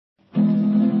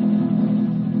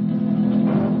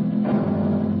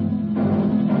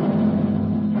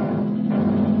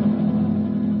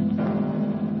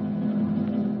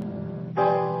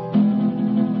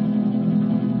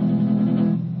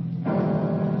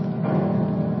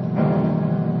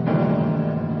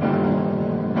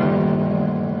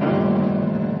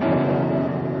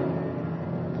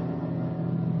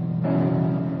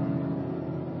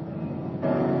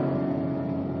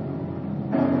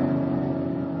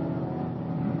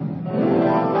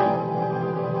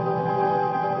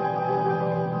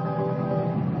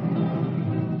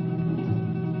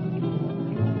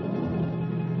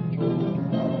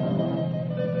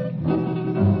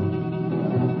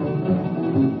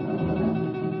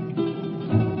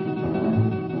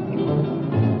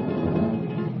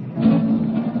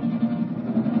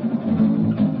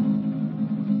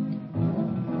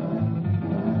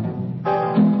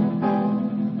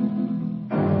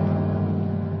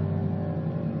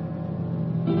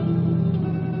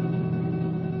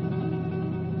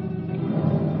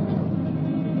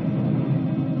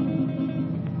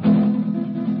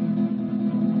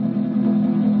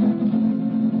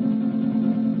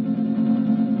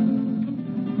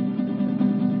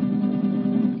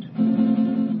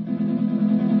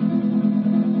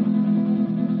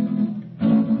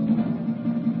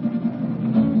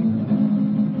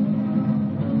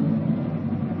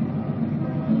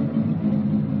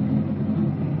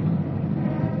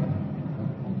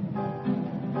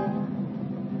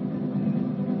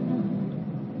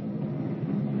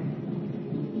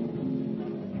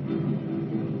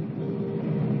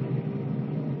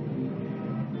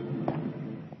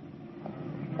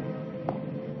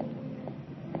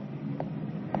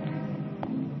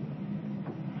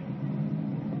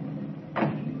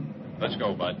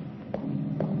go, Bud.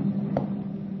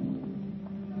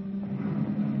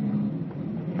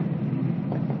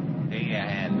 Take your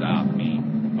hands off me.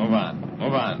 Move on.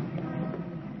 Move on.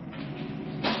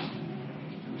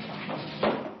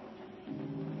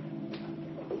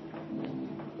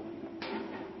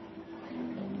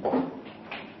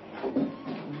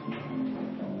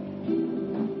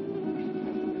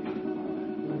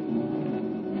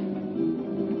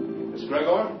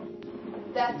 Gregor?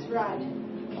 That's right.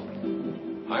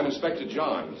 I'm Inspector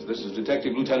Johns. This is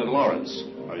Detective Lieutenant Lawrence.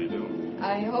 How do you do?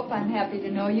 I hope I'm happy to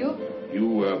know you.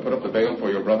 You put up the bail for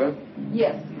your brother?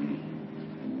 Yes.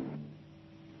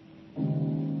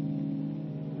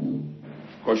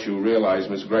 Of course, you realize,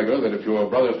 Miss Gregor, that if your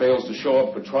brother fails to show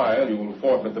up for trial, you will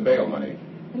forfeit the bail money.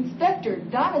 Inspector,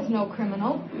 Don is no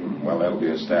criminal. Well, that'll be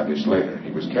established later.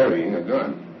 He was carrying a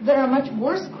gun. There are much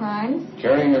worse crimes.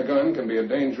 Carrying a gun can be a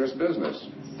dangerous business.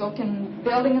 So can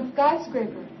building a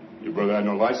skyscraper. Your brother had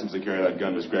no license to carry that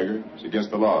gun, Miss Gregor. It's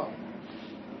against the law.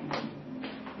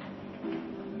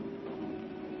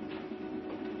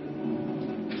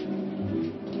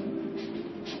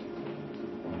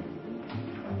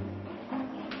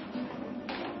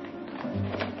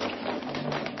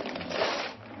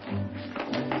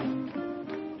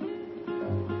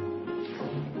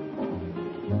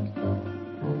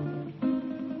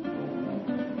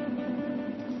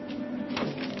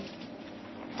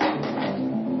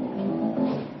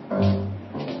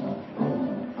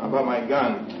 About my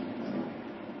gun.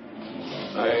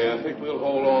 I think we'll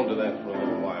hold on to that for a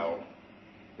little while.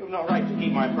 You've no right to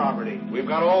keep my property. We've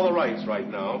got all the rights right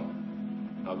now.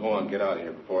 Now go on, get out of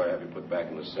here before I have you put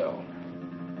back in the cell.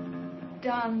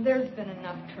 Don, there's been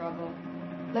enough trouble.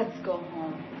 Let's go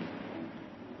home.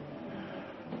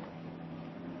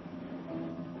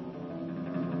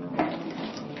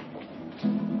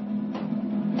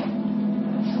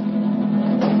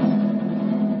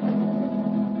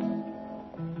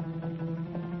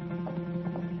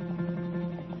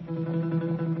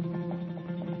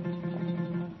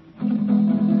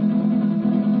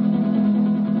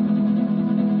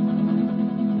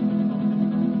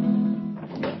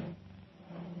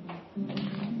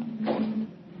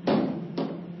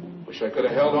 I could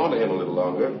have held on to him a little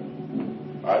longer.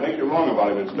 I think you're wrong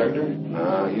about him, Inspector.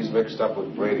 Nah, he's mixed up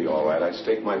with Brady, all right. I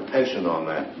staked my pension on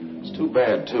that. It's too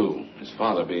bad, too, his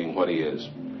father being what he is.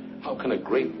 How can a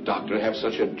great doctor have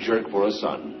such a jerk for a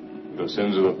son? The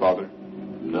sins of the father?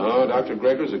 No, Dr.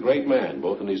 Gregor's a great man,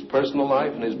 both in his personal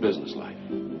life and his business life.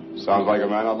 Sounds like a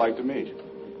man I'd like to meet.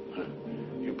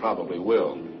 You probably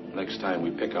will, next time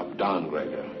we pick up Don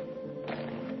Gregor.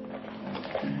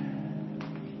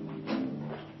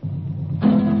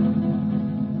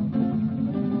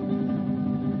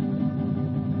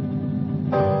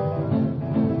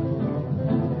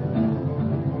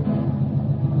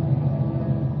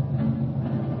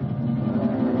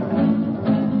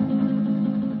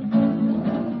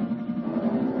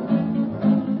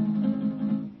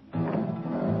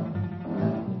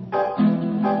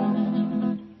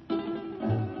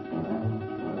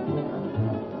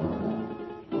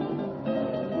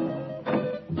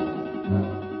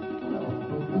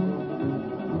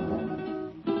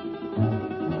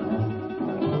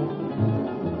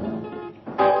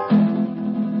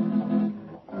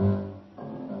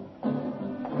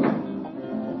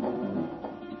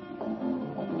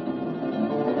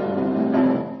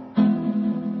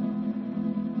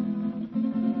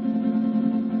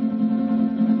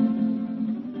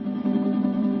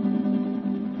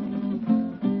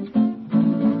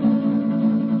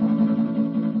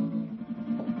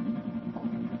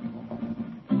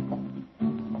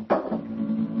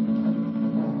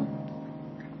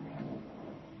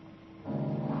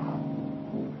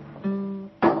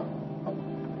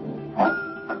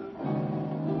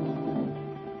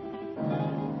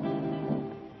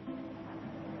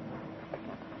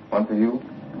 One for you.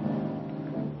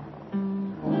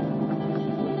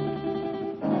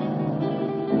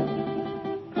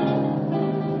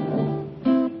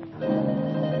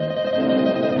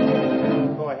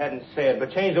 Go ahead and say it,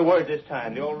 but change the words this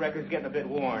time. The old record's getting a bit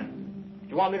worn. Do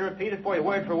you want me to repeat it for you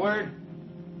word for word?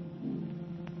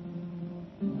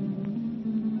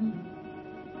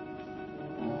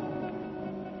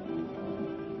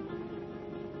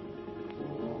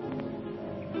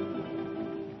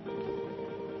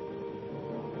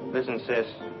 Listen, sis.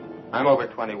 I'm over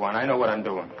 21. I know what I'm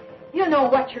doing. You know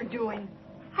what you're doing.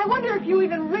 I wonder if you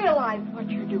even realize what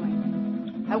you're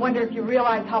doing. I wonder if you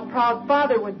realize how proud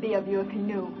Father would be of you if he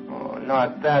knew. Oh,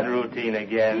 not that routine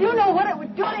again. You know what it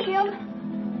would do to him?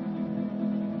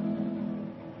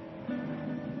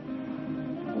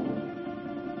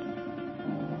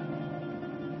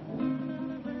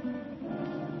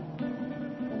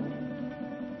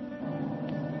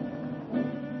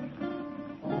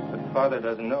 Father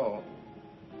doesn't know,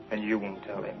 and you won't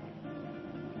tell him.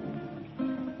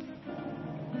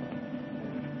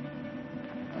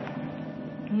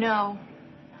 No,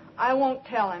 I won't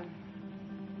tell him.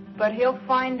 But he'll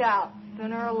find out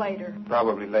sooner or later.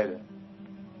 Probably later.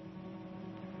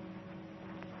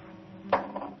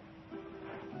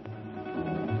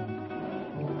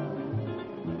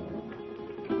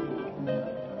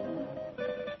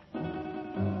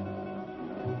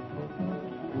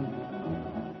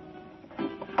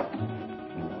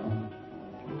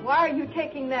 Why are you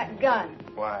taking that gun?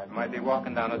 Why, I might be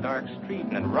walking down a dark street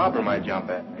and a robber might jump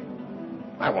at me.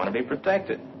 I want to be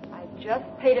protected. I just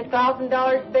paid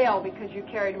 $1,000 bail because you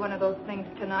carried one of those things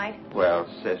tonight. Well,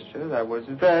 sister, that was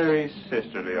very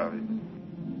sisterly of you.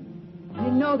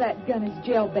 You know that gun is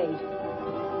jailbait.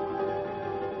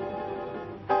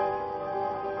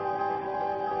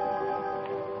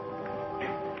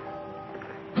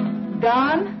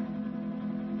 Don?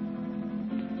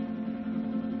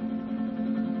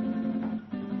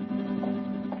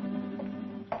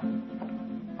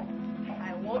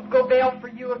 I won't go bail for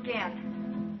you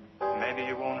again. Maybe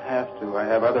you won't have to. I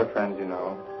have other friends, you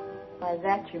know. By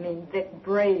that you mean Vic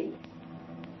Brady.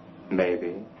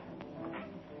 Maybe.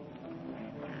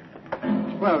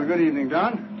 Well, good evening,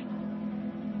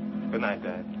 Don. Good night,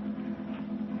 Dad.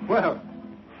 Well,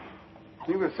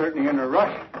 he was certainly in a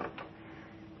rush.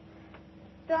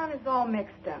 Don is all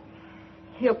mixed up.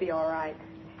 He'll be all right.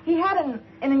 He had an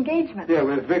engagement. Yeah,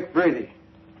 with Vic Brady.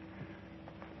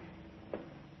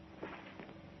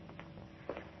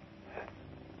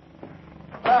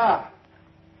 Ah.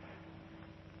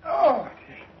 Oh.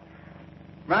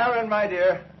 Marilyn, my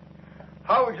dear,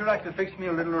 how would you like to fix me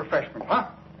a little refreshment, huh?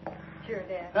 Sure,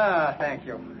 Dad. Ah, thank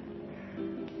you.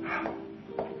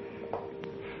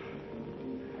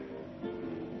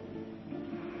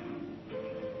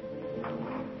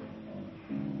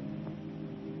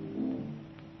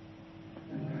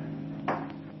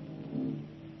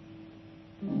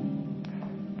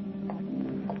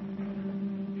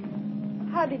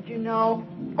 How did you know?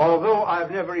 Although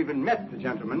I've never even met the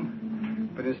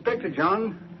gentleman, but Inspector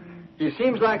John, he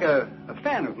seems like a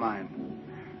fan of mine.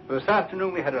 This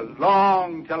afternoon we had a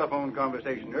long telephone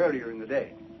conversation earlier in the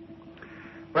day.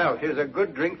 Well, here's a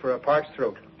good drink for a parched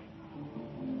throat.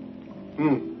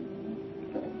 You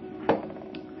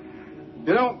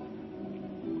know,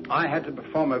 I had to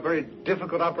perform a very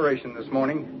difficult operation this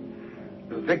morning.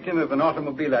 The victim of an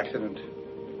automobile accident.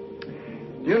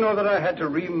 Do you know that I had to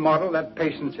remodel that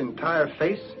patient's entire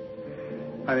face?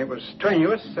 And it was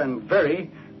strenuous and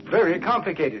very, very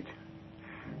complicated.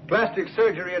 Plastic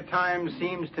surgery at times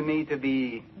seems to me to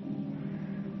be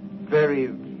very,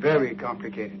 very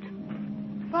complicated.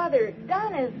 Father,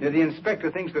 Don is... Yeah, the inspector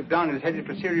thinks that Don is headed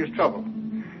for serious trouble.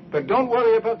 But don't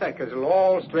worry about that, because it'll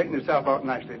all straighten itself out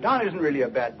nicely. Don isn't really a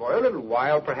bad boy. A little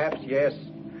wild, perhaps, yes.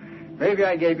 Maybe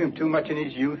I gave him too much in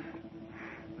his youth.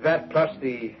 That plus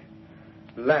the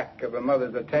lack of a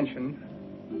mother's attention.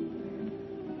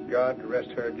 God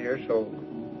rest her dear soul.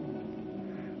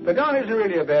 But Don isn't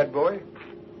really a bad boy.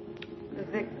 The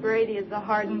Vic Brady is a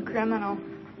hardened criminal.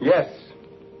 Yes,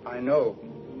 I know.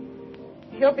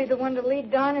 He'll be the one to lead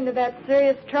Don into that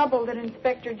serious trouble that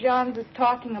Inspector Johns is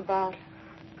talking about.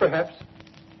 Perhaps.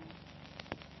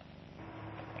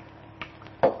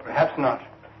 Perhaps not.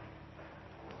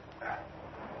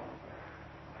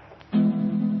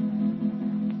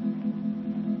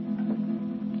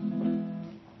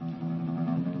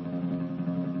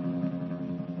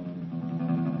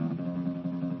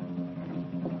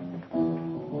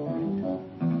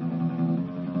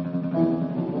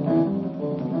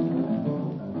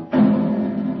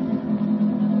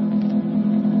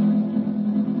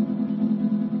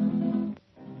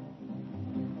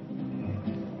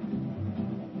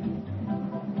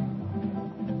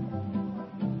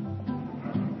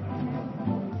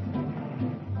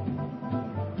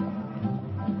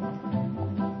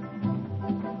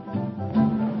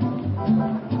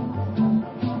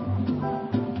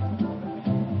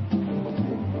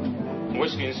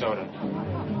 Whiskey and soda.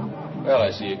 Well, I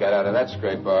see you got out of that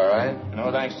scrape all right.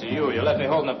 No thanks to you. You left me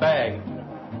holding a bag.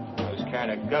 I was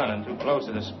carrying a gun and too close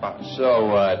to the spot. So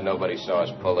what? Nobody saw us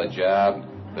pull a job.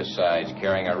 Besides,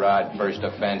 carrying a rod first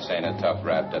offense ain't a tough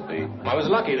rap to beat. I was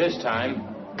lucky this time.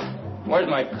 Where's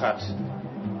my cuts?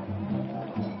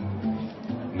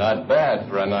 Not bad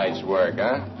for a night's work,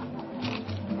 huh?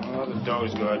 Oh, the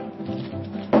dough's good.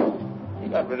 You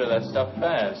got rid of that stuff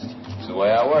fast. It's the way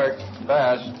I work.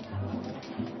 Fast.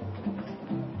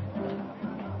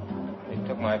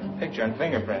 Took my picture and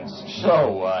fingerprints.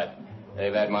 So what?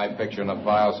 They've had my picture in the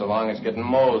file so long it's getting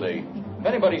moldy. If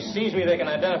anybody sees me, they can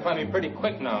identify me pretty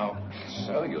quick now.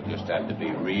 So you'll just have to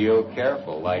be real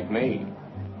careful, like me.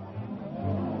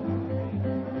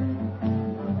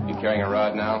 You carrying a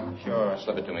rod now? Sure.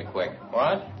 Slip it to me quick.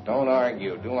 What? Don't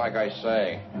argue. Do like I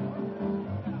say.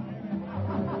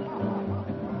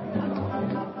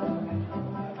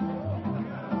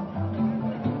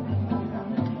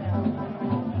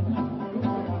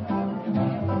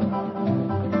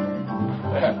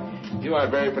 You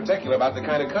aren't very particular about the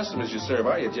kind of customers you serve,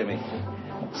 are you, Jimmy?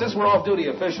 Since we're off duty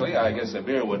officially, I guess a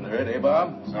beer wouldn't hurt, eh,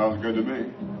 Bob? Sounds good to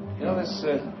me. You know, this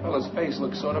fellow's face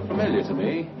looks sort of familiar to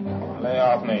me. Lay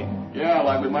off me. Yeah,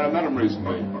 like we might have met him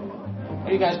recently. What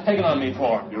are you guys picking on me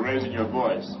for? You're raising your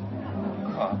voice.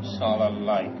 Cops all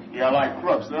alike. Yeah, like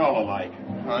crooks. They're all alike.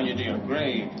 On you to your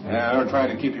grave. Yeah, we're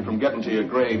trying to keep you from getting to your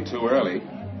grave too early.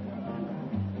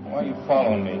 Why are you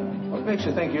following me? What makes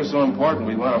you think you're so important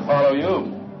we'd want to follow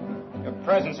you? Your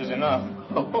presence is enough.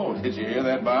 Oh, did you hear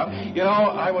that, Bob? You know,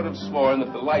 I would have sworn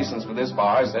that the license for this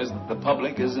bar says that the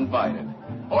public is invited.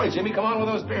 Boy, Jimmy, come on with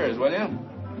those beers, will you?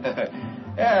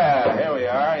 Yeah, here we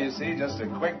are. You see, just a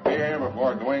quick beer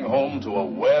before going home to a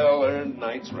well-earned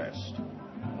night's rest.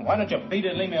 Why don't you beat it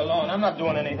and leave me alone? I'm not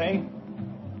doing anything.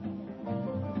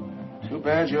 Too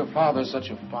bad your father's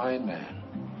such a fine man.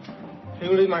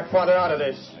 You leave my father out of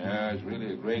this. Yeah, he's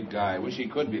really a great guy. I wish he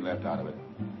could be left out of it.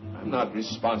 I'm not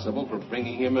responsible for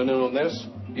bringing him in on this.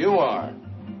 You are.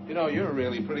 You know, you're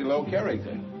really pretty low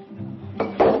character.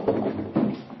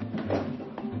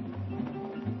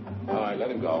 All right, let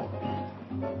him go.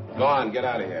 Go on, get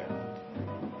out of here.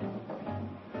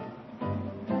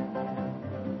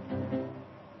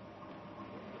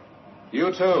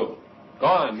 You too. Go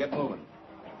on, get moving.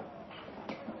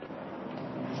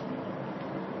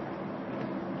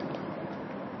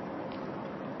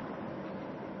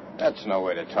 That's no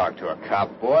way to talk to a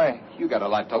cop, boy. You got a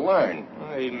lot to learn.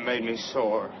 He made me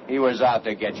sore. He was out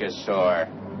to get you sore.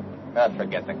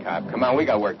 Forget the cop. Come on, we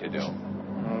got work to do.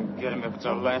 I'll get him if it's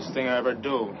the last thing I ever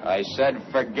do. I said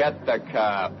forget the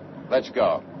cop. Let's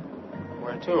go.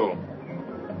 Where to?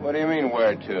 What do you mean,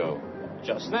 where to?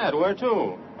 Just that, where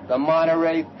to? The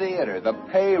Monterey Theater, the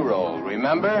payroll,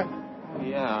 remember?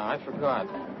 Yeah, I forgot.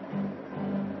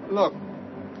 Look,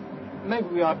 maybe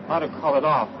we ought to call it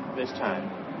off this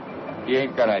time. You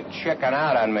ain't gonna chicken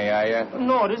out on me, are you?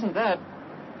 No, it isn't that.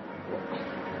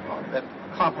 Oh, that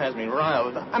cop has me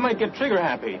riled. I might get trigger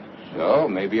happy. So,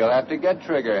 maybe you'll have to get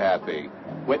trigger happy.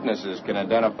 Witnesses can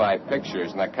identify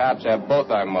pictures, and the cops have both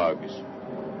our mugs.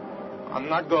 I'm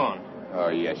not going. Oh,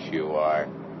 yes, you are.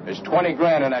 There's 20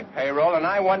 grand in that payroll, and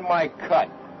I want my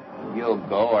cut. You'll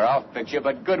go, or I'll fix you,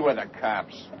 but good with the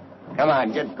cops. Come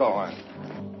on, get going.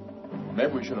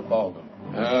 Maybe we should have followed them.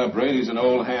 Brady's an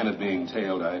old hand at being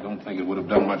tailed. I don't think it would have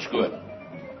done much good.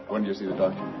 When do you see the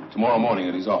doctor? Tomorrow morning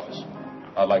at his office.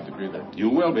 I'd like to be there. You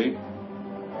will be.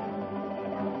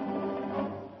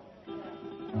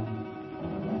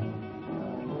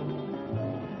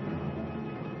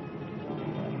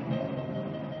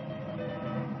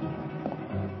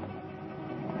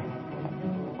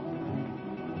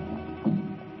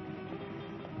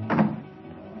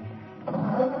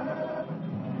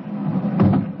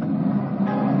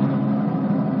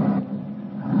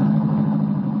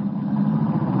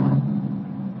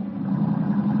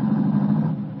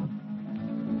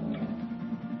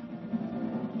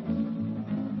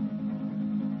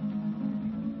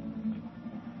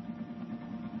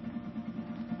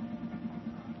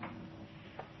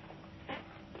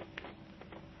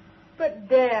 But,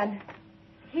 Dad,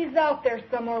 he's out there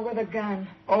somewhere with a gun.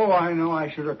 Oh, I know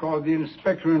I should have called the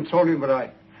inspector and told him, but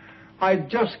I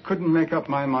just couldn't make up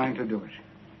my mind to do it.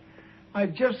 I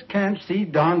just can't see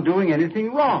Don doing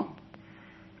anything wrong.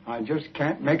 I just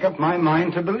can't make up my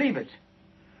mind to believe it.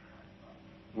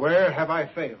 Where have I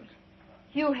failed?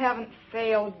 You haven't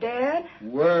failed, Dad.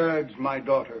 Words, my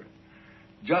daughter.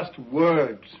 Just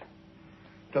words.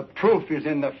 The proof is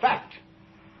in the fact.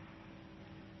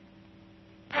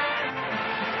 That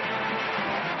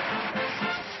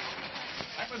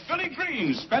was Billy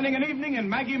Green spending an evening in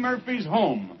Maggie Murphy's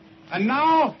home. And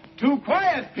now, two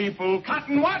quiet people,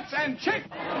 Cotton Watts and Chick.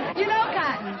 You know,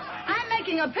 Cotton, I'm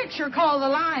making a picture called The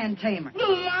Lion Tamer. The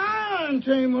Lion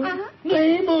Tamer? Uh-huh. There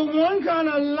ain't but one kind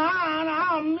of lion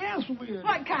I'll mess with.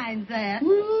 What kind's that?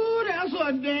 Ooh, that's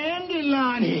a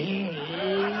dandelion.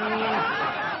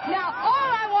 Now,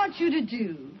 all I want you to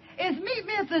do is meet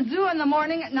me at the zoo in the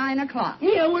morning at 9 o'clock.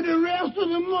 Yeah, with the rest of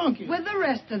the monkeys. With the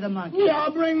rest of the monkeys. Yeah,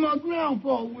 I'll bring my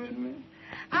grandpa with me.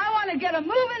 I want to get a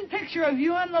moving picture of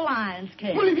you in the lion's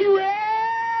cage. Well, if you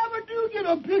ever do get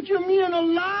a picture of me in a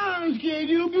lion's cage,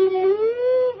 it'll be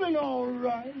moving all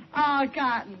right. Oh,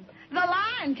 Cotton, The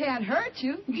lion can't hurt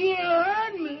you. Can't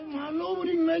hurt me.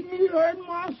 Nobody make me hurt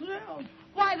myself.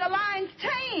 Why, the lion's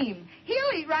tame.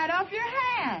 He'll eat right off your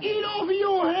hand. Eat off of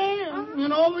your hand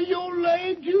and over your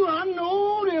leg, too. I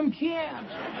know them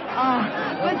cats.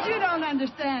 But you don't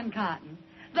understand, Cotton.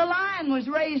 The lion was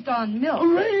raised on milk.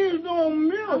 Raised on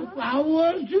milk? I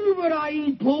was, too, but I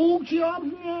eat pork chops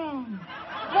now.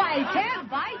 Why, he can't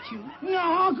bite you.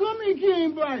 Now, how come he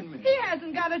can't bite me? He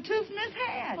hasn't got a tooth in his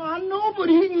head. I know, but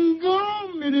he can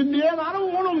gum me to death. I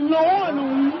don't want him gnawing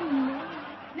on me.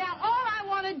 Now, all I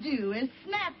want to do is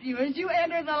snap you as you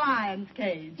enter the lion's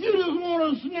cage. You just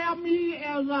want to snap me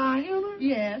as I enter?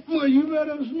 Yes. Well, you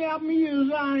better snap me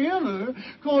as I enter,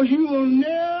 because you will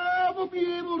never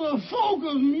be able to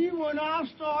focus me when I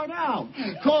start out,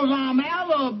 because I'm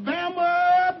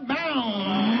Alabama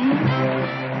bound.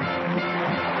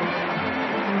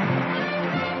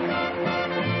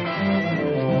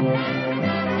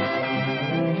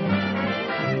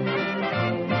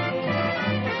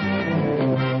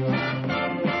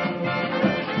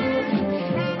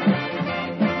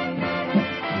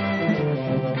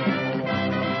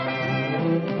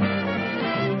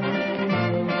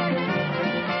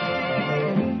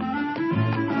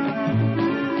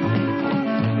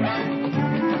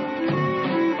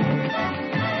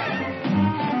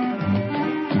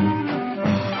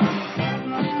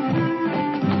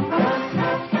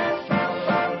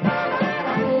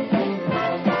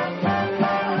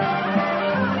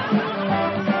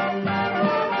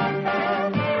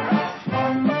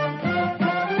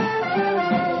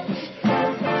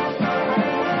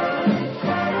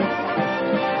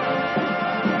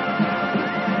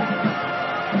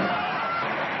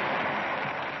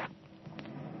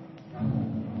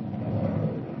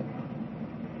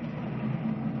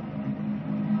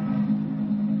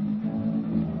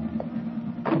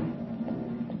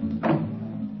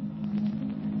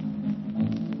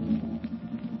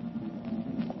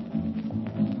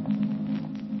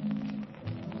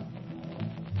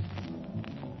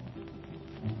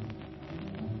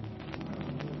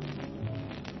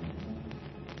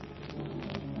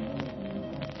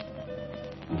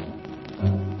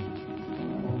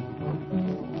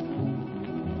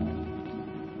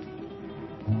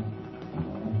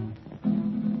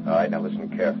 All right, now listen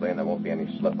carefully, and there won't be any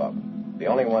slip-up. The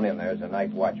only one in there is a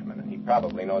night watchman, and he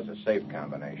probably knows the safe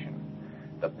combination.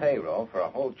 The payroll for a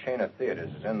whole chain of theaters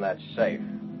is in that safe.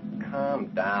 Calm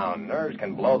down. Nerves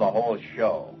can blow the whole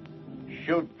show.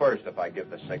 Shoot first if I give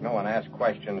the signal, and ask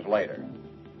questions later.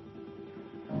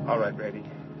 All right, Brady.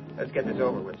 Let's get this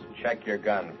over with. Check your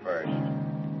gun first.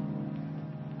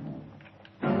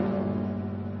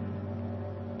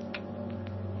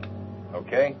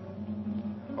 Okay?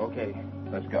 Okay.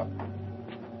 Let's go.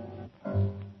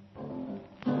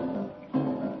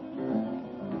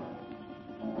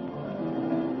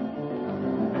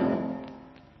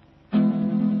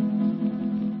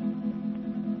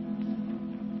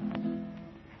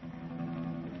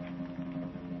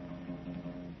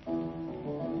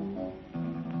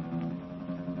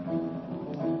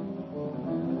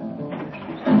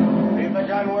 Leave the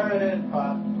gun where it is,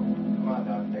 Pop. Come on,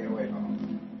 Doc. Take it away from him.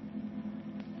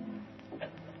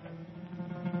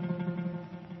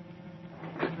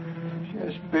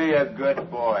 Just be a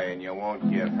good boy and you won't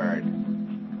get hurt.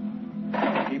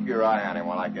 Keep your eye on him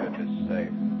while I get at this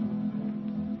safe.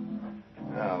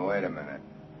 Now, wait a minute.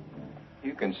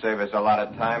 You can save us a lot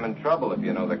of time and trouble if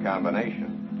you know the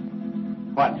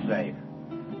combination. What safe?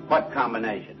 What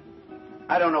combination?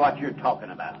 I don't know what you're talking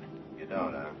about. You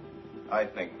don't, huh? I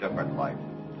think different, like.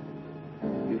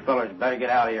 You fellers better get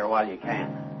out of here while you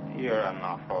can. You're an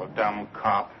awful dumb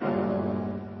cop.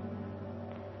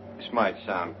 This might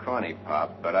sound corny,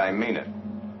 Pop, but I mean it.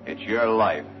 It's your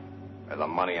life or the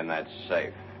money in that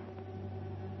safe.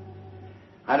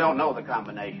 I don't know the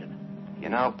combination. You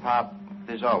know, Pop,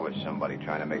 there's always somebody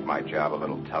trying to make my job a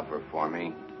little tougher for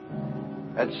me.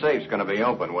 That safe's going to be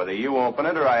open, whether you open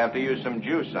it or I have to use some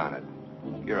juice on it.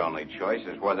 Your only choice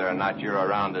is whether or not you're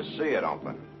around to see it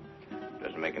open.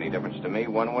 Doesn't make any difference to me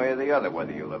one way or the other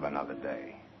whether you live another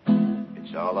day.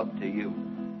 It's all up to you.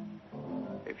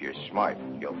 If you're smart,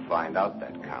 you'll find out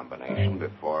that combination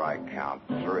before I count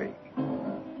 3.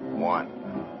 1,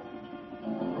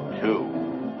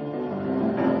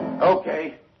 2.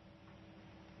 Okay.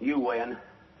 You win.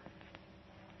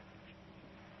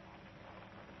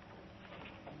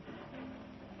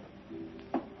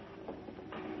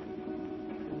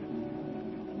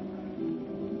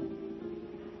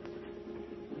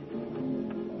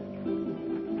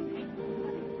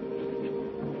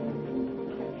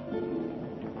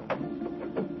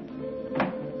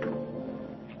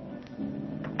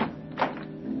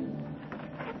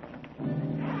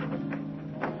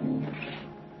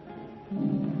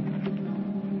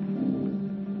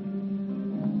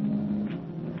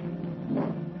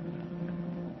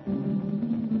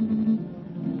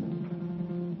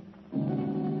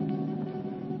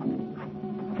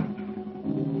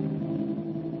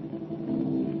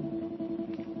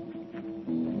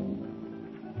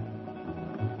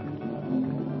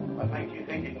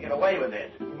 get away with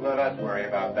this. Let us worry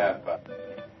about that, Buck.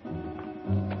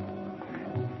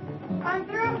 I'm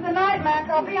through for the night, Mac.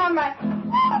 I'll be on my...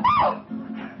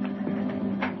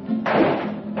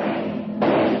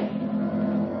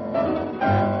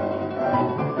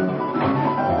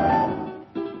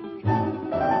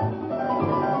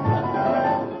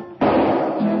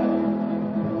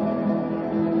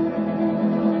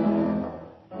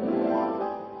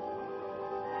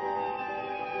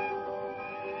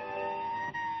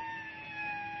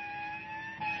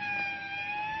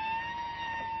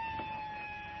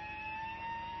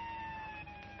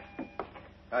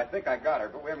 I think I got her,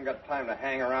 but we haven't got time to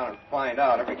hang around and find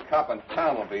out. Every cop in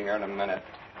town will be here in a minute.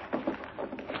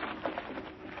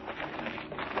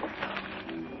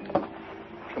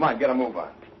 Come on, get a move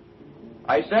on.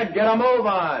 I said get a move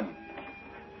on.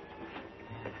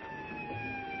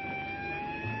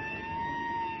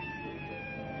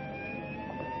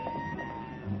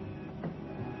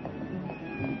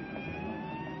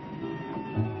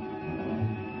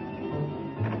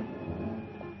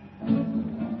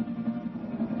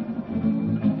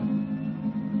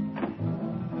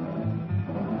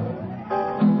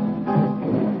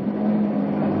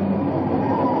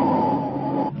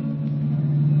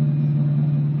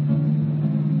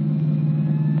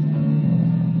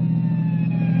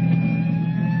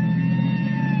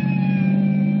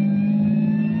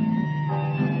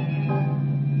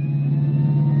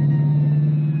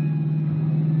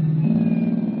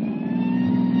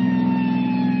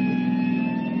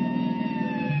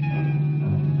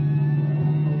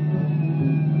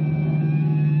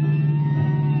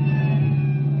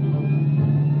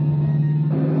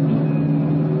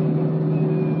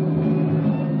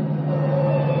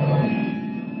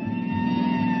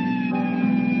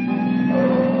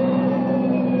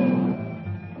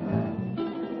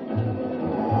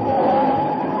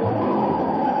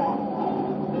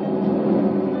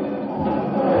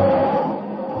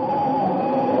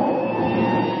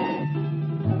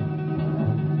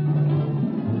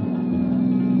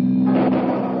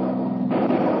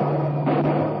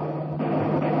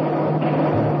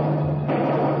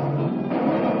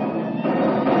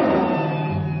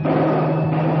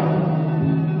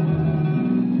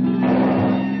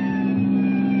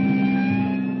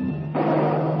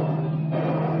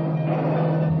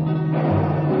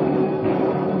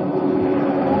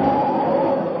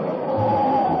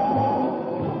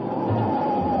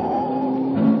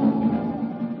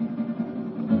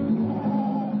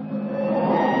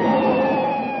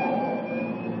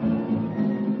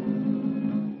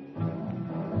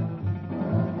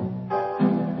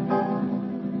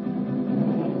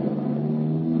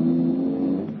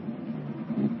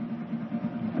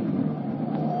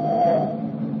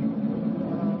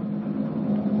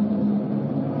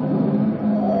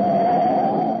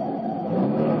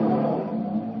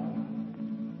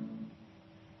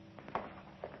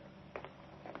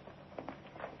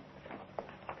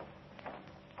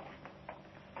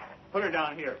 Put her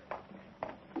down here.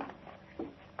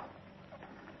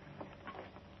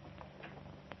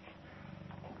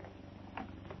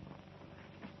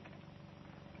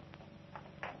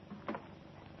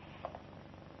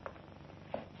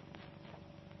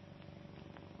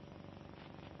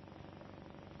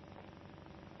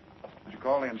 Did you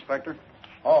call the inspector?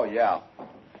 Oh, yeah.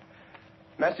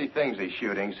 Messy things, these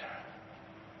shootings.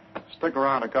 Stick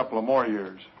around a couple of more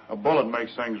years. A bullet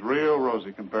makes things real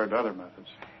rosy compared to other methods.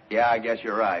 Yeah, I guess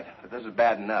you're right. But this is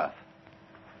bad enough.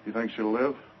 You think she'll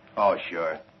live? Oh,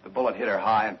 sure. The bullet hit her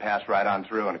high and passed right on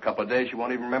through. In a couple of days, she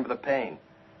won't even remember the pain.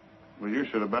 Well, you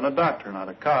should have been a doctor, not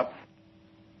a cop.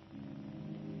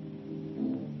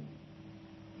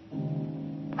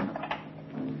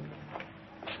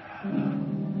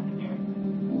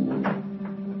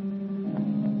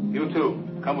 You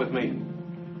two, come with me.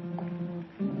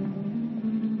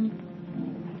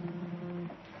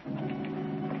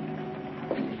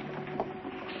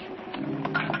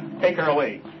 Take her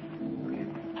away.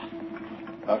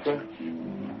 Doctor?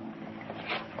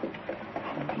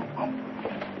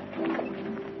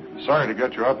 Sorry to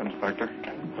get you up, Inspector.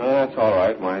 That's all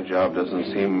right. My job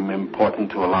doesn't seem important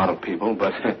to a lot of people,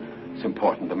 but it's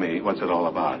important to me. What's it all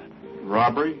about?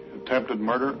 Robbery, attempted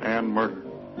murder, and murder.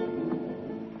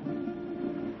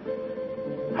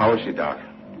 How is she, Doc?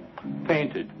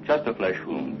 Fainted. Just a flesh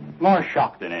wound. More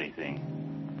shock than anything.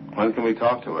 When can we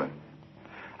talk to her?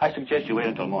 I suggest you wait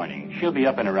until morning. She'll be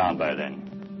up and around by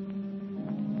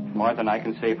then. More than I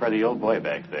can say for the old boy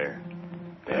back there.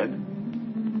 Dead?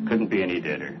 Couldn't be any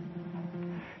deader.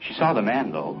 She saw the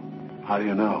man, though. How do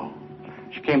you know?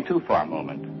 She came to for a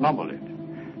moment, mumbled it.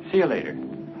 See you later.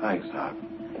 Thanks, Doc.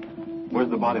 Where's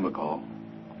the body, McCall?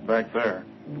 Back there.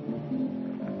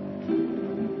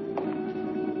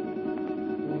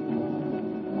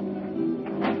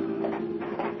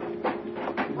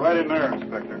 Right in there,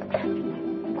 Inspector.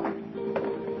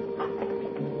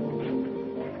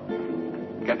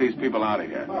 Get these people out of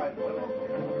here. All right.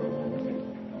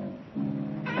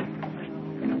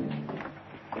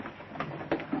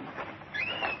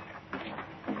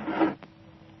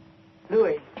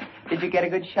 Louis, did you get a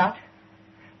good shot?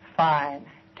 Fine.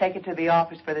 Take it to the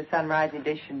office for the sunrise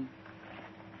edition.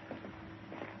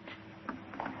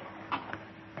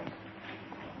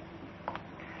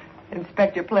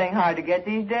 Inspector playing hard to get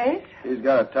these days? He's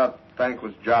got a tough,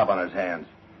 thankless job on his hands.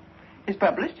 His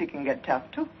publicity can get tough,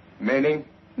 too. Meaning?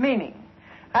 Meaning,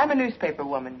 I'm a newspaper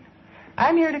woman.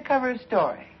 I'm here to cover a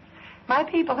story. My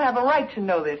people have a right to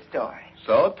know this story.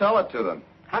 So tell it to them.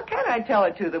 How can I tell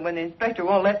it to them when the inspector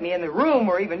won't let me in the room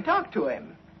or even talk to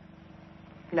him?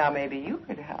 Now, maybe you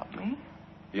could help me.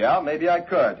 Yeah, maybe I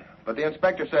could. But the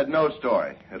inspector said no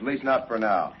story. At least not for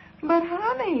now. But,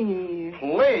 honey...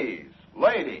 Please,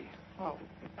 lady. Oh.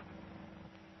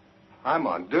 I'm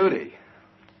on duty.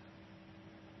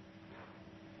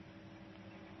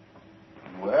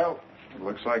 Well, it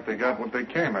looks like they got what they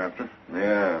came after.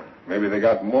 Yeah, maybe they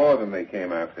got more than they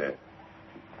came after.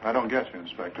 I don't get you,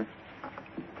 Inspector.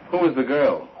 Who was the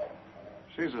girl?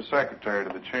 She's the secretary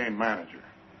to the chain manager.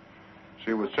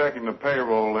 She was checking the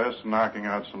payroll list and knocking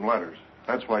out some letters.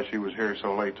 That's why she was here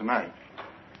so late tonight.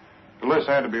 The list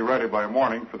had to be ready by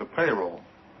morning for the payroll.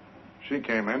 She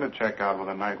came in to check out with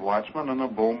a night watchman, and the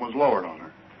boom was lowered on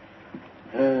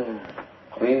her.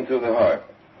 Clean through the heart.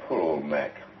 Poor old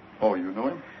Mac. Oh, you knew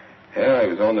him? Yeah, he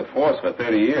was on the force for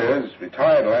 30 years.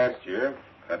 Retired last year.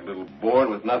 Got a little bored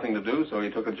with nothing to do, so he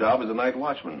took a job as a night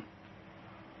watchman.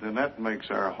 Then that makes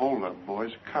our holdup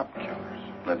boys cop killers.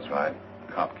 That's right.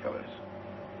 Cop killers.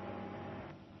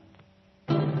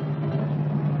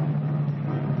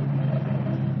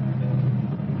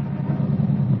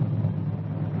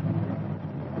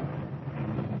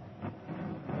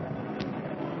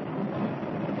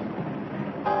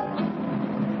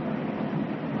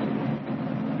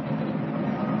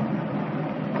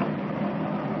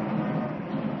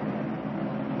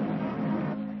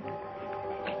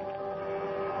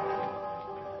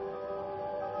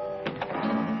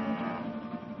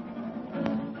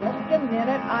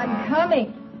 I'm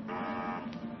coming.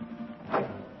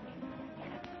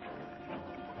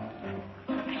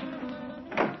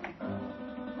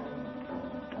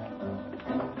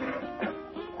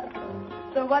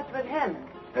 So what's with him?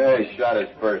 Hey, shot his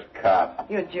first cop.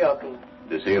 You're joking.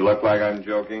 Does he look like I'm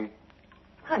joking?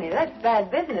 Honey, that's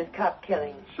bad business, cop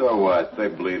killing. So what? They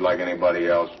bleed like anybody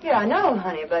else. Yeah, I know,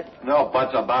 honey, but... No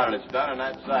buts about it. It's done and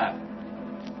that's that.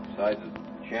 Besides, there's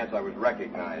a chance I was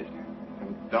recognized.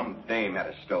 Some dumb dame had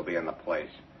to still be in the place.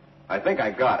 I think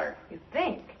I got her. You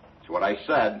think? That's what I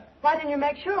said. Why didn't you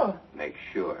make sure? Make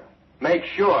sure. Make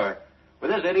sure?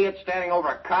 With this idiot standing over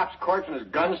a cop's corpse and his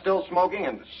gun still smoking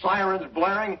and sirens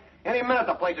blaring, any minute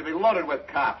the place would be loaded with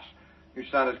cops. You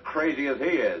sound as crazy as he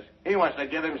is. He wants to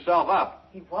give himself up.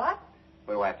 He what?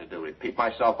 What do I have to do? Repeat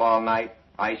myself all night?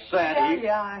 I said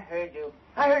Yeah, I heard you.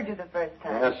 I heard you the first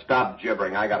time. Yeah, stop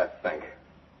gibbering. I gotta think.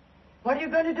 What are you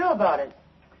going to do about it?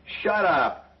 Shut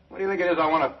up. What do you think it is I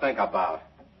want to think about?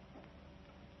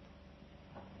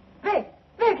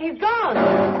 Vic, he's gone.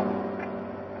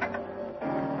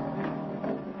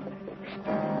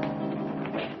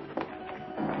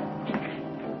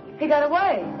 He got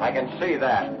away. I can see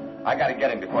that. I gotta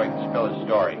get him before he can spill his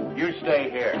story. You stay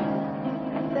here.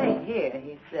 Stay here,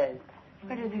 he says.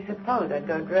 Where does he suppose I'd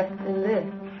go dressed in this?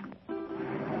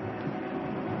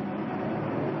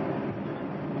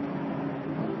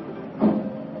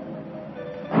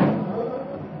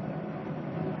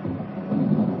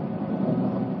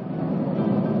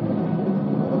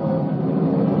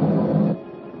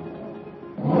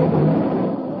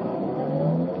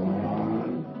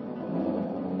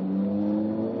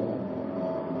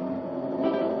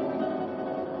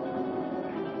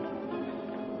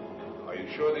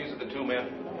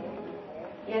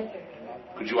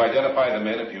 Could you identify the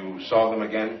men if you saw them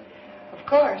again? Of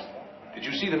course. Did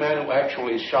you see the man who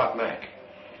actually shot Mac?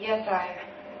 Yes,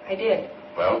 I did.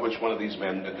 Well, which one of these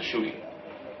men did the shooting?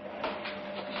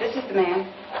 This is the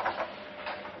man.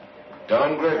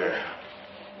 Don Gregor.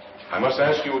 I must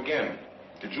ask you again.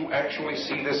 Did you actually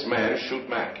see this man shoot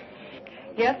Mac?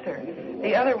 Yes, sir.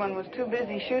 The other one was too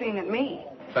busy shooting at me.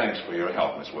 Thanks for your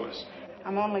help, Miss Willis.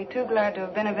 I'm only too glad to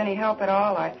have been of any help at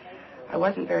all. I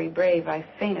wasn't very brave. I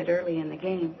fainted early in the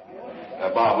game.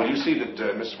 Bob, will you see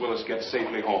that Miss Willis gets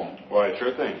safely home? Why,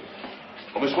 sure thing.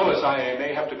 Well, Miss Willis, I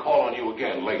may have to call on you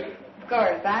again later. Of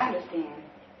course, I understand.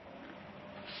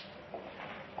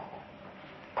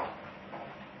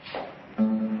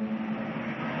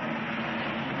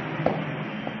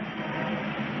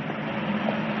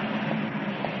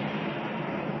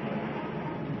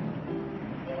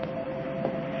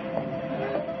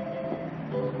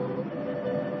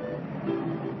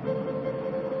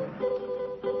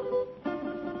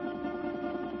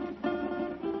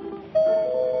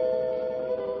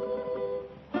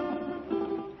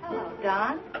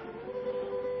 Don?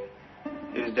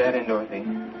 Is Dad in, Dorothy?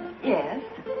 Yes.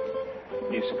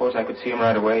 Do you suppose I could see him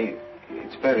right away?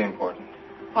 It's very important.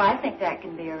 Well, I think that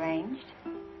can be arranged.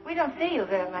 We don't see you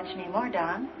very much anymore,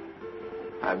 Don.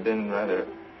 I've been rather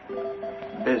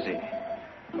busy.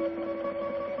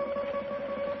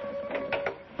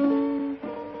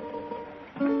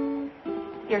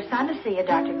 Your son to see you,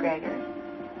 Dr. Gregor.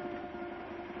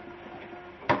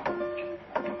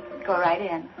 Go right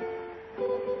in.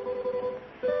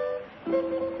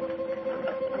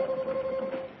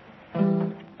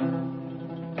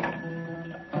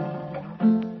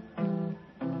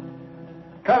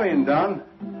 Come in, Don.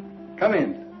 Come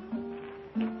in.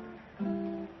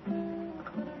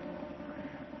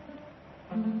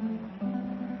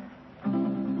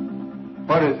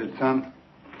 What is it, son?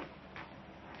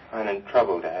 I'm in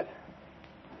trouble, Dad.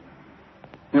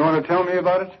 You want to tell me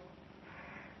about it?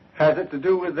 Has it to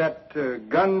do with that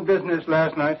gun business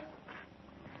last night?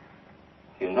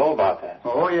 You know about that?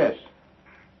 Oh, yes.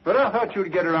 But I thought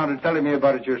you'd get around to telling me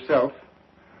about it yourself.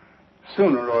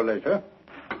 Sooner or later.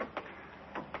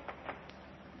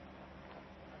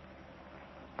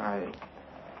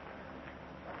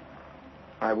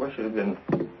 I wish it had been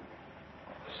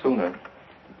sooner.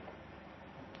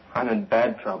 I'm in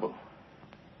bad trouble.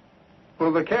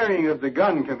 Well, the carrying of the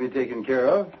gun can be taken care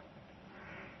of.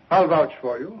 I'll vouch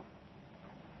for you.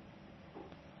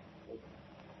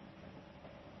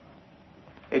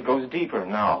 It goes deeper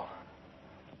now.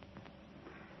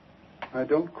 I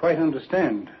don't quite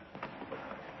understand.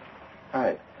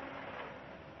 I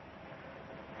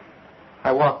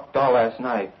walked all last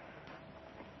night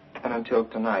and until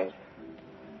tonight.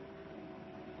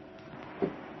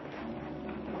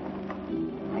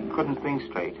 I couldn't think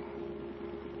straight.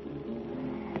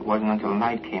 It wasn't until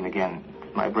night came again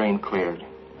that my brain cleared.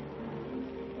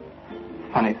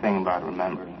 Funny thing about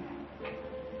remembering.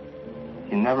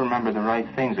 You never remember the right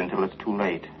things until it's too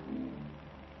late.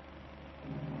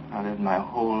 I lived my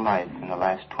whole life in the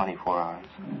last 24 hours.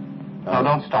 No,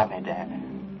 don't stop me, Dad.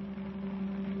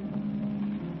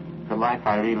 The life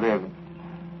I relived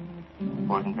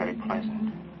wasn't very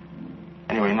pleasant.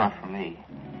 Anyway, not for me.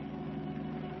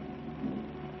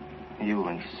 You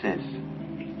and Sis.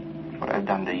 What I've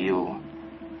done to you.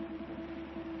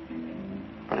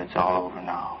 But it's all over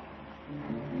now.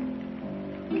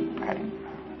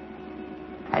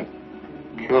 I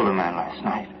killed a man last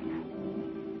night.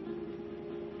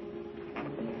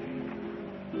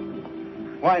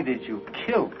 Why did you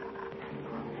kill?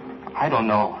 I don't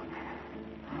know.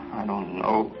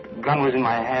 The gun was in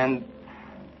my hand.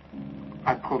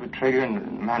 I pulled the trigger and the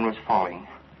man was falling.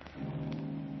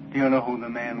 Do you know who the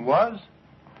man was?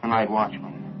 The night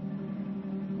watchman.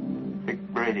 Vic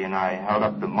Brady and I held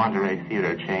up the Monterey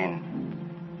Theater chain.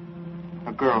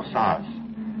 A girl saw us.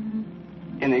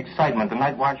 In the excitement, the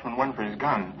night watchman went for his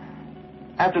gun.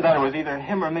 After that, it was either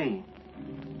him or me.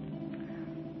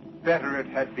 Better it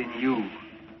had been you.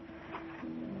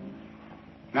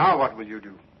 Now what will you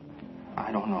do?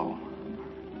 I don't know.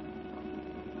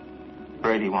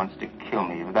 Brady wants to kill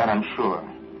me, of that I'm sure.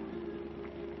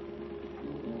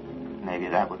 Maybe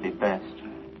that would be best.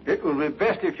 It will be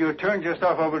best if you turned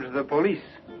yourself over to the police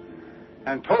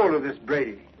and told of this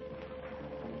Brady.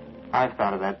 I've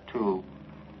thought of that, too.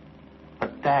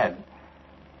 But, Dad,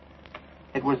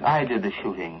 it was I did the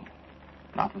shooting,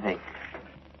 not Vic.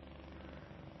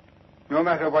 No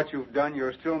matter what you've done,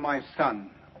 you're still my son.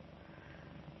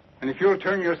 And if you'll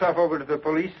turn yourself over to the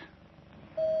police,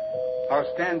 I'll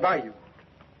stand by you.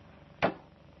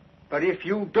 But if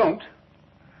you don't,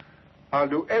 I'll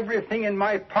do everything in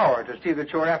my power to see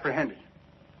that you're apprehended.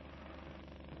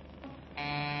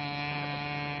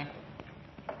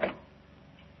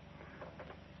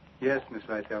 Yes, Miss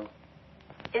Lytle.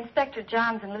 Inspector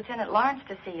Johns and Lieutenant Lawrence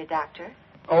to see you, Doctor.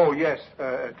 Oh, yes.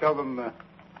 Tell them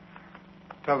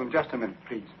just a minute,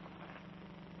 please.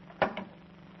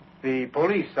 The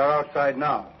police are outside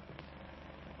now.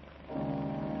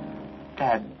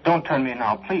 Dad, don't turn me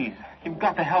now, please. You've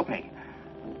got to help me.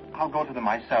 I'll go to them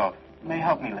myself. It may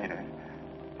help me later.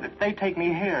 But if they take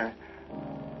me here,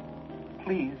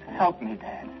 please help me,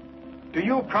 Dad. Do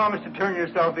you promise to turn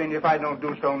yourself in if I don't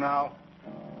do so now?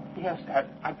 Yes, Dad,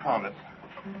 I promise.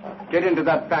 Get into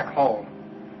that back hall.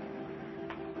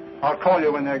 I'll call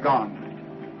you when they're gone.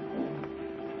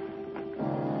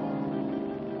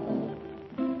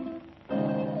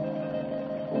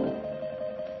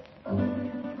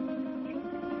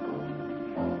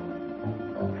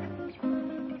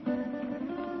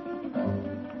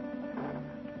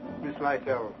 Miss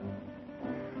Lytle,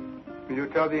 will you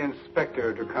tell the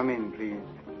inspector to come in, please?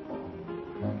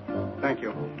 Thank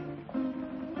you.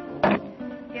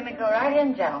 You may go go right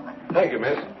in, gentlemen. Thank you,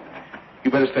 miss. You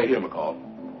better stay here, McCall.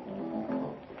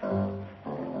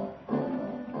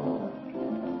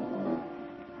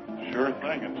 Sure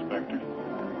thing, Inspector.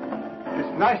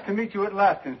 It's nice to meet you at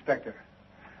last, Inspector.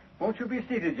 Won't you be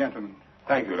seated, gentlemen?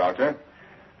 Thank you, Doctor.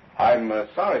 I'm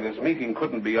sorry this meeting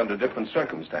couldn't be under different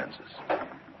circumstances.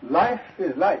 Life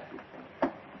is life.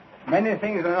 Many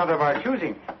things are not of our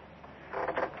choosing.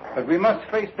 But we must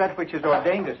face that which has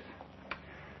ordained us.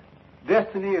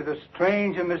 Destiny is a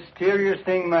strange and mysterious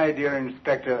thing, my dear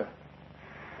Inspector.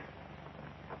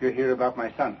 You're here about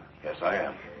my son. Yes, I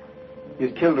am.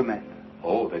 He's killed a man.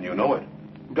 Oh, then you know it.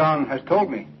 Don has told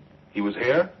me. He was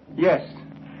here? Yes.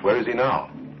 Where is he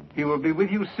now? He will be with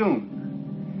you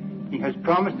soon. He has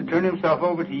promised to turn himself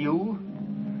over to you,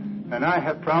 and I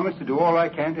have promised to do all I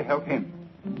can to help him.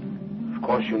 Of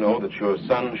course you know that your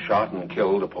son shot and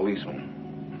killed a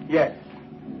policeman. Yes.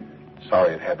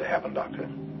 Sorry it had to happen, Doctor.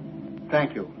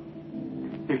 Thank you.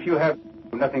 If you have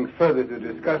nothing further to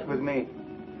discuss with me,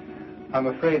 I'm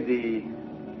afraid the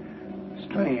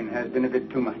strain has been a bit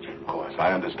too much. Of course,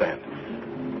 I understand.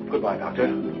 Goodbye, Doctor.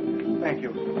 Thank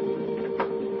you.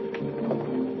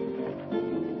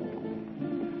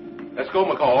 Let's go,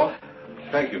 McCall.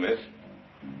 Thank you, miss.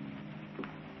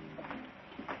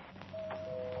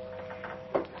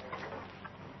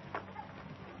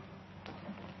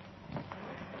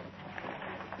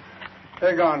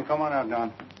 They're gone. Come on out,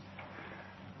 Don.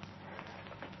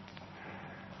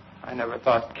 I never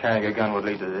thought carrying a gun would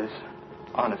lead to this.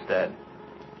 Honest, Dad.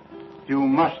 You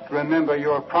must remember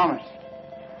your promise.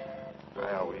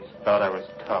 I always thought I was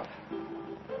tough.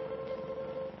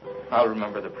 I'll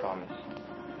remember the promise.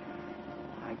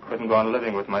 I couldn't go on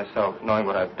living with myself, knowing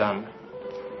what I've done.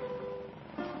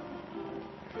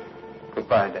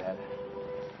 Goodbye, Dad.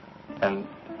 And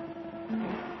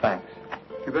thanks.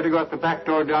 You better go out the back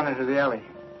door down into the alley.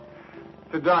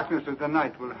 The darkness of the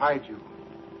night will hide you.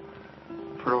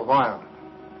 For a while.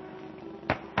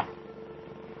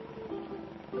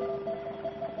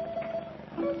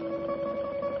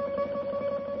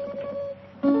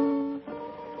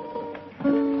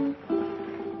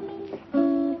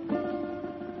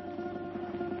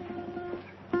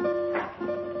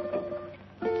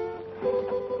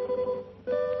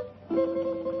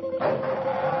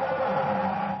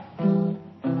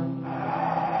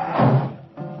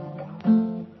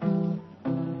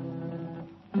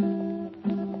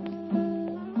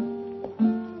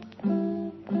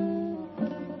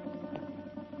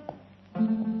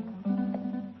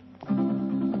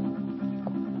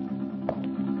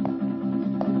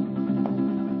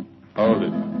 Hold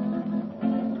it.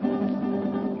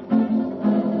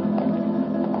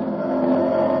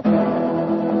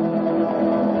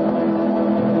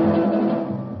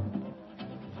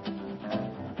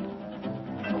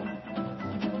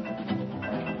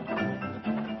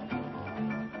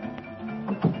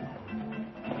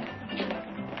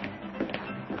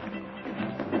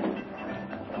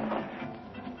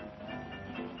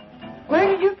 Where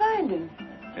did you find him?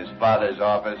 His father's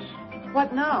office.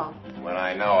 What now? When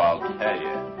I know, I'll tell you.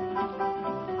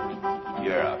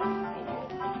 You're a fool.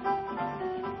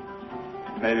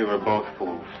 Maybe we're both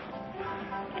fools.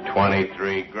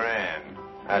 23 grand.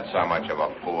 That's how much of a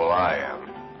fool I am.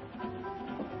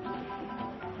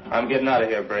 I'm getting out of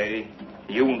here, Brady.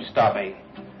 You won't stop me.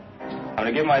 I'm going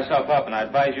to give myself up, and I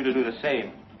advise you to do the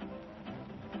same.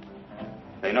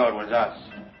 They know it was us.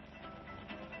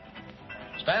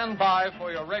 Stand by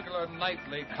for your regular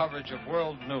nightly coverage of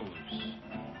world news.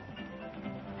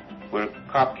 We're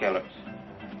cop killers.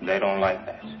 They don't like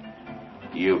that.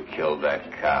 You killed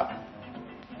that cop.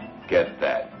 Get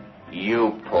that.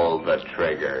 You pulled the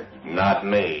trigger, not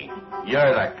me.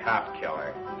 You're the cop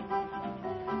killer.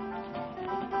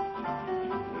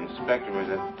 The inspector was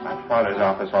at my father's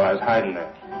office while I was hiding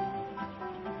there.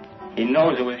 He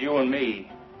knows it was you and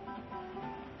me.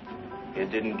 You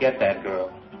didn't get that girl.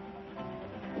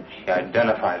 She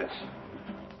identified us.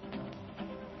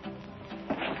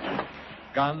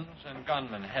 Guns and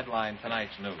gunmen headline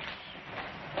tonight's news.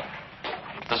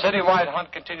 The citywide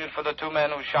hunt continued for the two men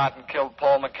who shot and killed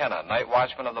Paul McKenna, night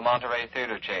watchman of the Monterey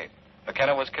theater chain.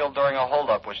 McKenna was killed during a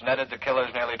holdup which netted the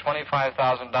killers nearly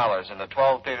 $25,000 in the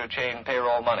 12-theater chain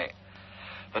payroll money.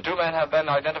 The two men have been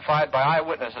identified by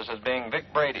eyewitnesses as being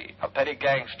Vic Brady, a petty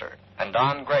gangster, and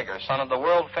Don Gregor, son of the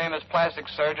world-famous plastic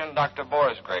surgeon Dr.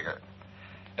 Boris Gregor.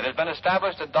 It has been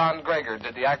established that Don Gregor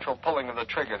did the actual pulling of the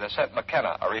trigger that sent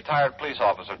McKenna, a retired police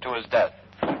officer, to his death.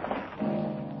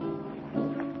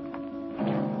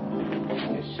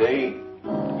 You see?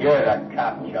 You're the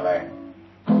cop killer.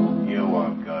 You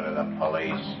won't go to the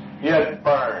police. You'd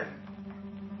burn.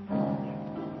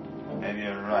 Maybe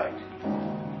you're right.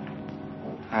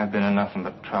 I've been in nothing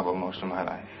but trouble most of my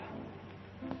life.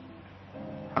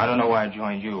 I don't know why I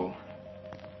joined you.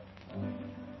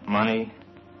 Money.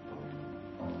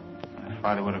 My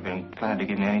father would have been glad to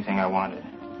give me anything I wanted.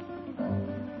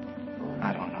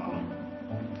 I don't know.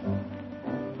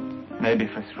 Maybe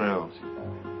for thrills.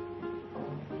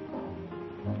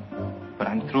 But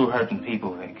I'm through hurting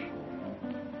people, Vic.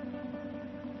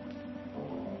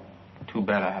 Too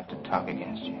bad I have to talk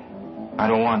against you. I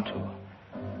don't want to.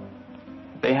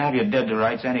 They have you dead to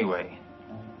rights anyway.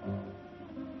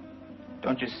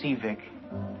 Don't you see, Vic?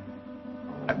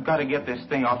 I've got to get this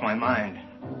thing off my mind.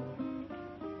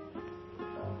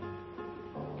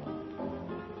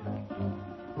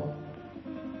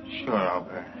 Sure,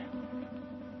 Albert.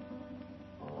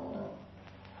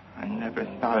 I never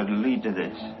thought it'd lead to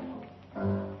this.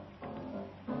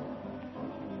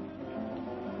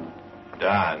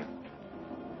 Don.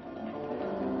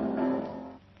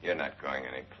 You're not going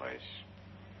anyplace.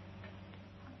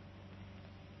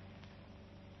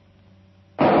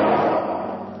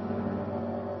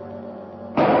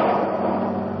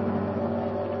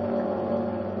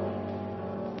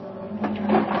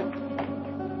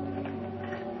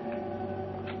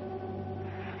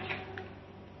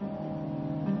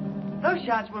 Those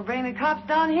shots will bring the cops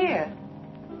down here.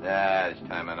 This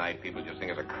time of night, people just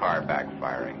think it's a car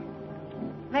backfiring.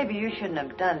 Maybe you shouldn't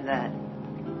have done that.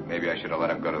 Maybe I should have let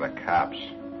him go to the cops.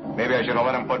 Maybe I should have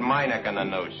let him put my neck on the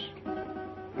noose.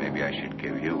 Maybe I should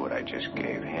give you what I just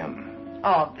gave him.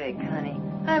 Oh, Vic, honey,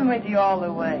 I'm with you all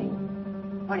the way.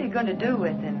 What are you going to do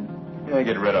with him? Yeah,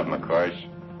 get rid of him, of course.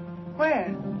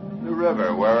 Where? The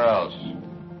river. Where else?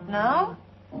 Now?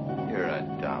 You're a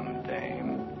dumb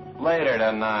dame. Later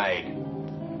tonight.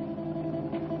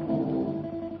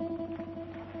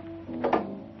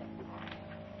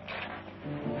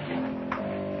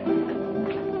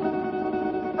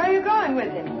 Where are you going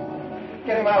with him?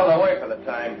 Get him out of the way for the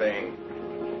time being.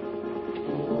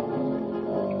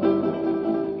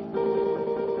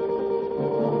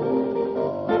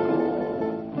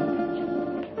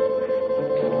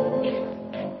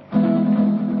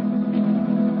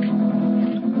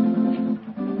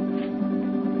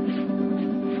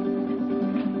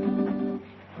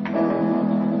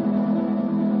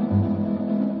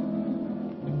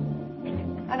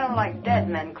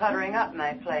 Cluttering up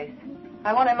my place.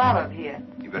 I want him out of here.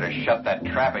 You better shut that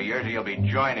trap of yours or you'll be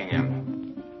joining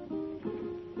him.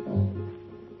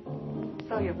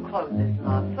 So you've closed this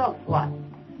mouth. So what?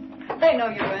 They know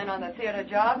you're in on the theater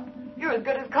job. You're as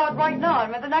good as caught right now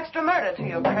and with an extra murder to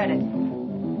your credit.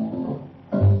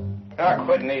 Now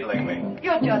quit needling me.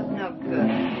 You're just no good.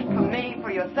 For me, for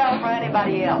yourself, or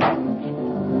anybody else.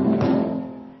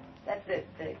 That's it,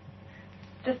 Vic.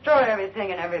 Destroy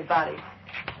everything and everybody.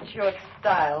 It's your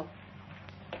style.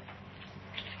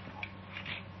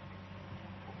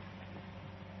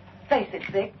 Face it,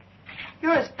 Vic.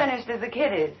 You're as finished as the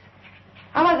kid is.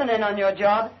 I wasn't in on your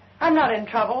job. I'm not in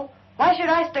trouble. Why should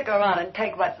I stick around and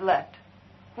take what's left?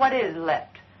 What is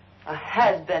left? A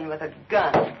has-been with a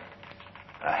gun.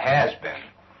 A has-been?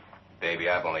 Baby,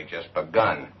 I've only just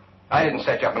begun. I didn't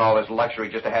set you up in all this luxury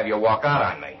just to have you walk out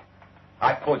on me.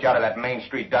 I pulled you out of that Main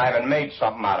Street dive and made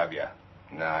something out of you.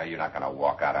 No, you're not going to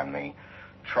walk out on me.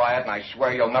 Try it, and I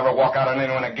swear you'll never walk out on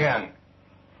anyone again.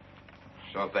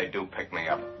 So if they do pick me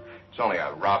up, it's only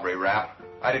a robbery rap.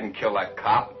 I didn't kill that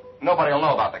cop. Nobody will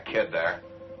know about the kid there.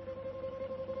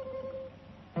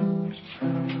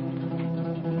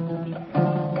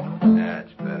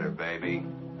 That's better, baby.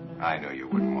 I knew you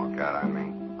wouldn't walk out on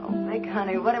me. Oh, Vic,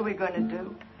 honey, what are we going to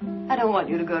do? I don't want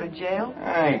you to go to jail.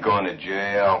 I ain't going to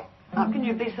jail. How can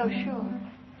you be so sure?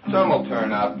 Some will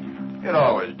turn up. It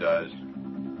always does.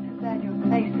 Too bad your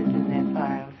face is in their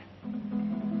files.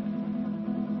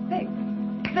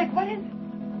 Vic, what is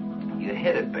it? You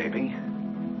hit it, baby.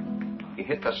 You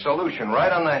hit the solution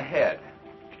right on the head.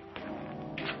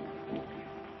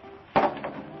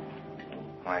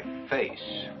 My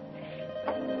face.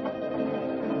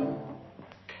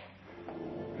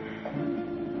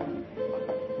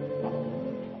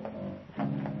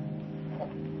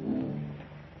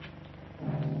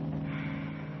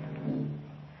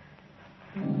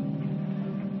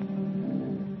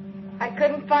 I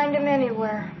couldn't find him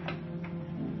anywhere.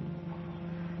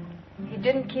 He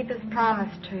didn't keep his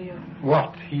promise to you.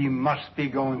 What he must be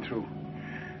going through.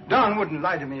 Don wouldn't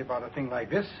lie to me about a thing like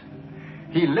this.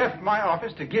 He left my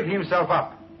office to give himself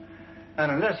up.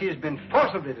 And unless he has been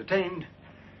forcibly detained,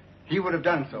 he would have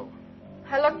done so.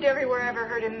 I looked everywhere I ever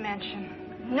heard him mention.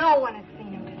 No one had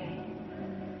seen him today.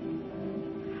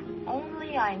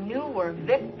 Only I knew where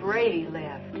Vic Brady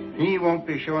lived. He won't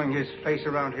be showing his face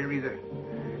around here either.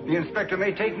 The inspector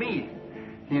may take me.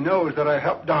 He knows that I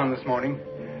helped Don this morning,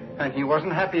 and he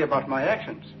wasn't happy about my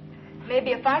actions.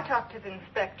 Maybe if I talk to the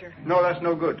inspector. No, that's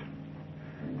no good.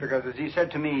 Because as he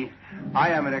said to me, I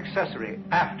am an accessory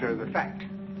after the fact.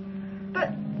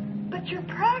 But your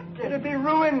practice. It'd be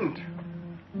ruined.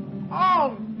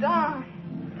 Oh, Don.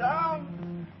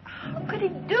 How could he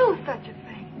do such a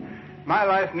thing? My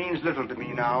life means little to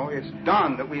me now. It's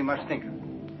Don that we must think of.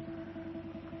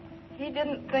 He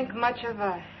didn't think much of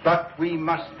us. But we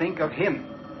must think of him.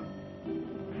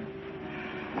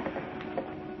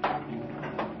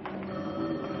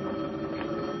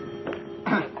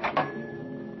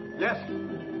 Yes?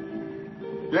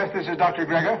 Yes, this is Dr.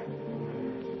 Gregor.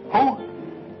 Who?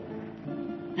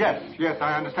 Yes,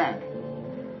 I understand.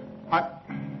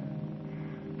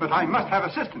 But I must have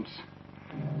assistance.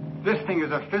 This thing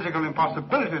is a physical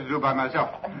impossibility to do by myself.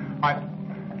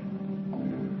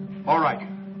 All right.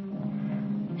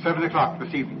 7 o'clock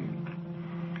this evening.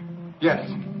 Yes.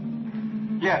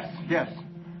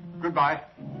 Goodbye.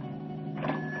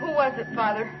 Who was it,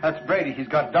 Father? That's Brady. He's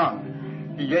got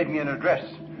Don. He gave me an address.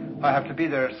 I have to be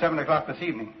there at 7 o'clock this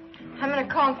evening. I'm going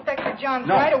to call Inspector Johns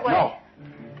right away.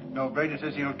 No, Brady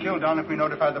says he'll kill Don if we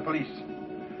notify the police.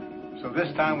 So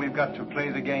this time we've got to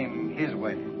play the game his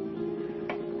way.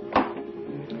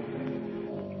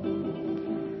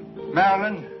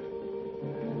 Marilyn,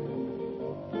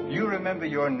 do you remember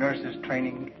your nurse's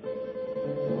training?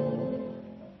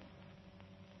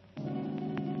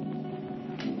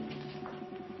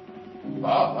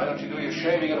 Bob, why don't you do your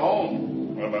shaving at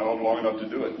home? Well, I've been home long enough to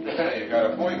do it. You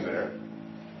got a point there.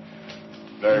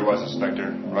 There he was,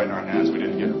 Inspector. Right in our hands. We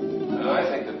didn't get him. I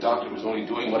think the doctor was only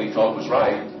doing what he thought was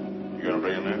right. You gonna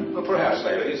bring him in? Well, perhaps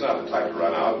later. He's not the type to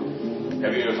run out.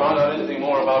 Have you found out anything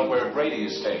more about where Brady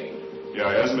is staying?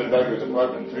 Yeah, he hasn't been back to his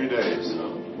apartment in 3 days.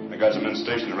 They got some men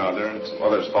stationed around there and some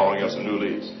others following up some new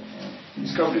leads.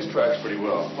 He's covered his tracks pretty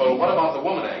well. Well, what about the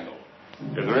woman angle?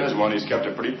 If there is one, he's kept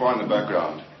it pretty far in the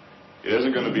background. It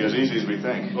isn't going to be as easy as we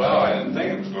think. Well, I didn't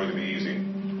think it was going to be easy.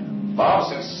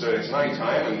 Bob, since it's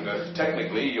nighttime and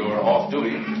technically you're off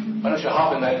duty, why don't you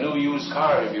hop in that new used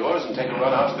car of yours and take a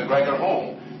run out to the Gregor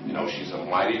home? You know, she's a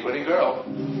mighty pretty girl.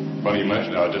 Funny you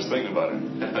mentioned it. I was just thinking about it.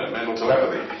 Mental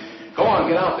telepathy. Go on,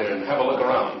 get out there and have a look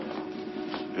around.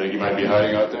 You think he might be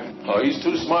hiding out there? Oh, he's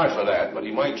too smart for that, but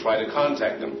he might try to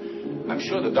contact them. I'm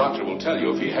sure the doctor will tell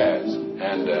you if he has.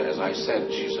 And as I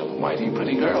said, she's a mighty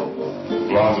pretty girl.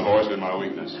 Blondes have always been my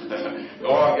weakness.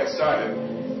 Go on, get started.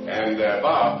 And,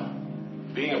 Bob,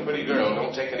 being a pretty girl,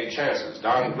 don't take any chances.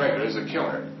 Don Gregor is a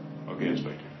killer. Okay,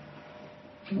 Inspector.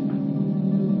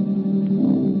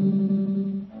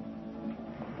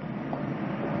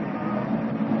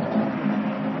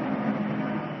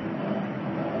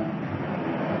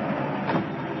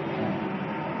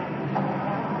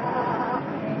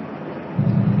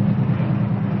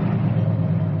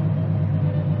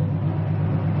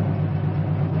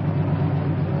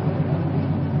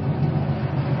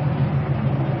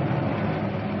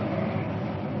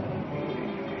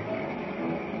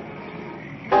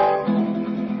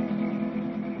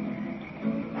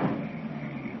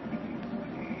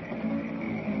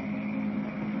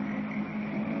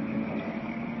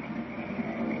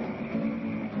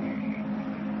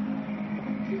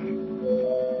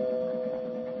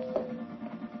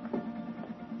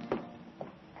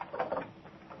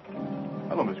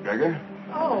 Hello, Miss Gregor.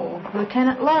 Oh,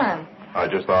 Lieutenant Lauren. I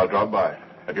just thought I'd drop by.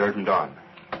 Have you heard from Don?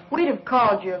 We'd have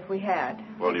called you if we had.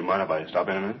 Well, do you mind if I stop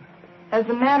in a minute? As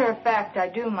a matter of fact, I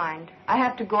do mind. I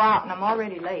have to go out and I'm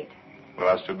already late. Well,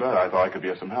 that's too bad. I thought I could be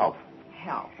of some help.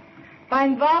 Help? By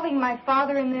involving my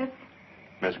father in this?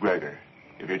 Miss Gregor,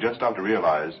 if you just stop to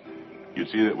realize, you'd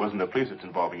see that it wasn't the police that's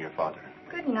involving your father.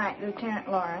 Good night, Lieutenant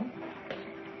Lauren.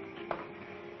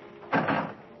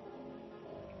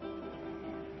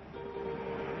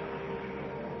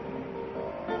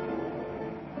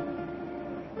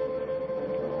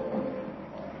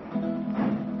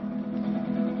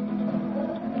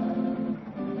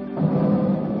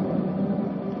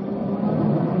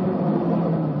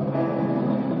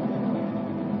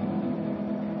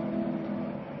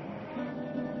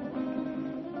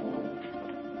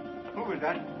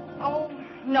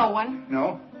 No one.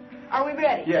 No? Are we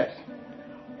ready? Yes.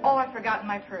 Oh, I've forgotten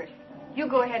my purse. You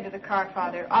go ahead to the car,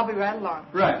 Father. I'll be right along.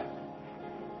 Right.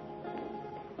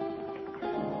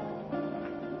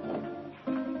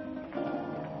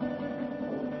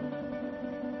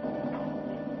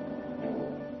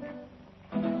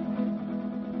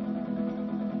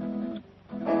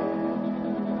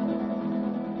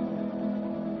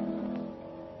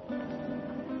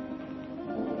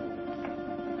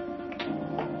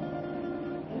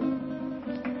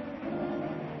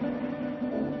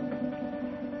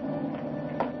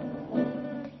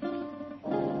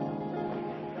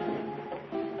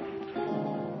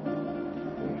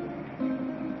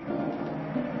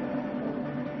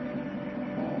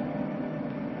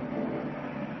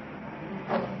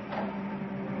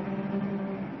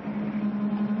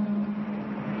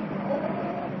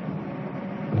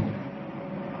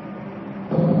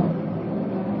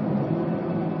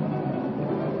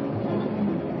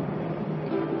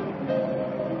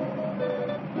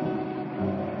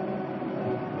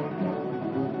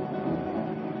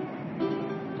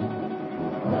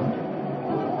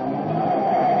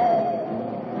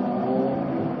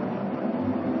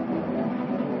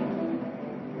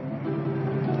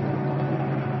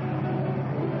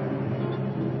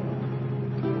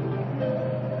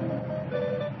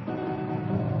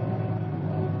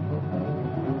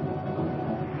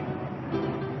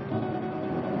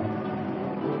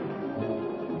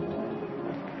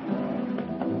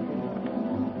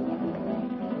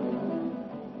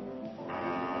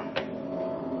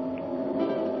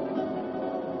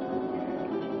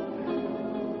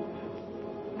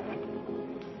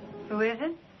 Who is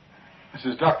it? This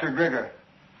is Dr. Gregor.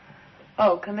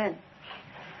 Oh, come in.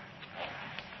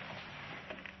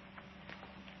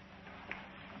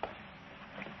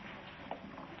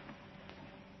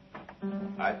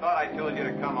 I thought I told you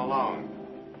to come alone.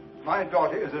 My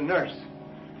daughter is a nurse.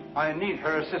 I need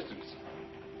her assistance.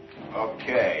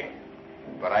 Okay.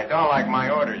 But I don't like my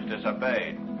orders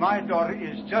disobeyed. My daughter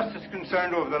is just as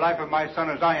concerned over the life of my son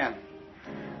as I am.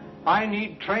 I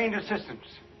need trained assistance.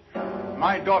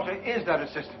 My daughter is that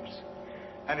assistance.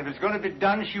 And if it's going to be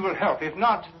done, she will help. If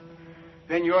not,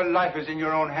 then your life is in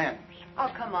your own hands.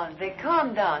 Oh, come on, Vic.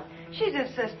 Calm down. She's his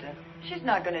sister. She's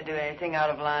not going to do anything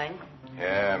out of line.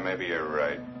 Yeah, maybe you're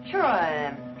right. Sure I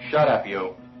am. Shut up,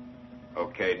 you.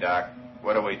 Okay, Doc.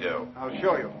 What do we do? I'll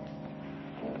show you.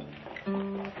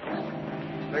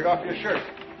 Take off your shirt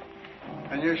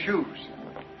and your shoes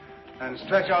and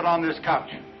stretch out on this couch.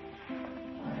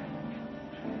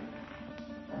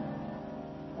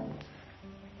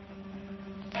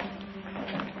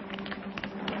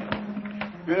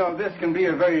 You know, this can be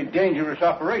a very dangerous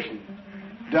operation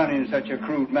done in such a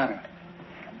crude manner.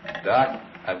 Doc,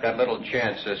 I've got little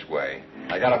chance this way.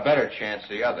 I got a better chance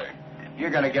the other. You're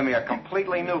going to give me a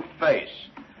completely new face.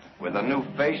 With a new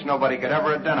face, nobody could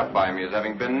ever identify me as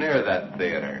having been near that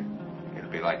theater.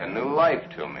 It'd be like a new life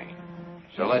to me.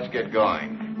 So let's get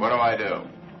going. What do I do?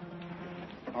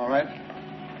 All right.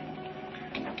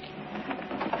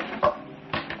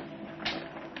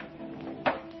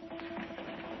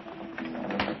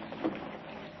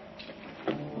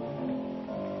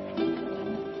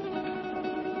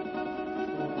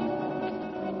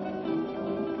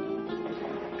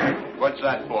 What's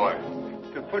that for?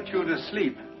 To put you to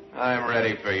sleep. I'm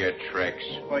ready for your tricks.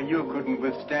 Why, you couldn't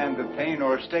withstand the pain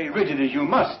or stay rigid as you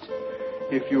must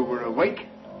if you were awake.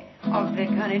 Oh, Vic,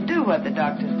 honey, do what the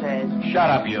doctor says. Shut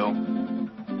up, you.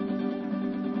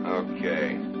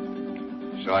 Okay.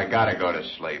 So I gotta go to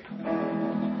sleep.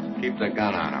 Keep the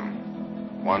gun on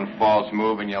him. One false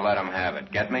move and you let him have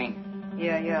it. Get me?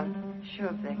 Yeah.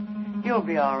 Sure, Vic. You'll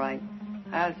be all right.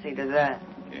 I'll see to that.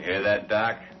 You hear that,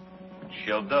 Doc?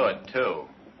 She'll do it, too.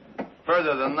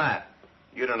 Further than that,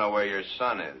 you don't know where your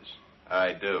son is.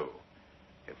 I do.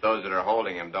 If those that are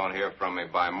holding him don't hear from me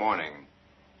by morning,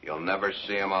 you'll never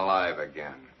see him alive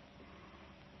again.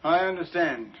 I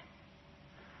understand.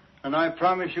 And I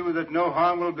promise you that no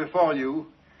harm will befall you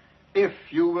if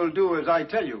you will do as I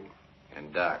tell you.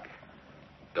 And, Doc,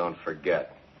 don't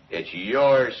forget, it's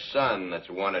your son that's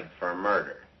wanted for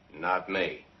murder, not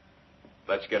me.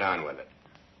 Let's get on with it.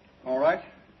 All right.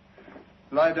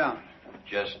 Lie down.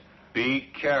 Just be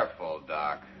careful,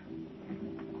 Doc.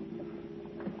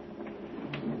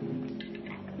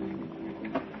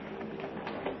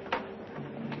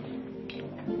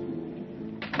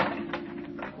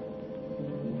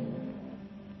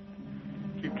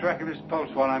 Keep track of his pulse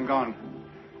while I'm gone.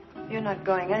 You're not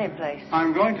going anyplace.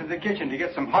 I'm going to the kitchen to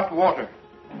get some hot water.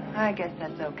 I guess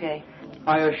that's okay.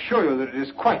 I assure you that it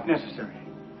is quite necessary.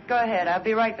 Go ahead. I'll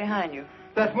be right behind you.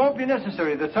 That won't be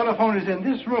necessary. The telephone is in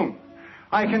this room.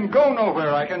 I can go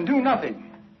nowhere. I can do nothing.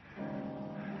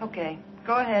 Okay.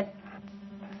 Go ahead.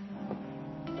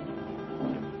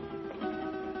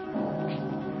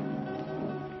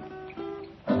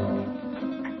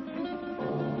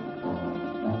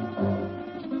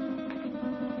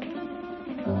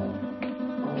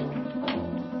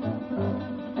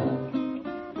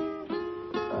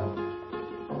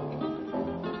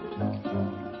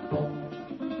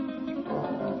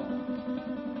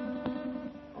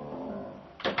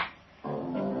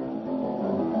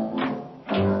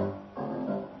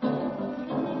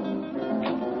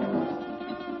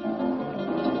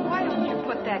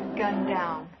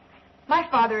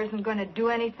 Father isn't going to do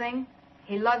anything.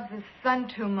 He loves his son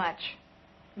too much.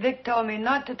 Vic told me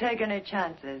not to take any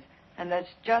chances, and that's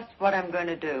just what I'm going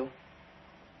to do.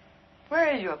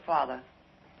 Where is your father?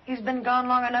 He's been gone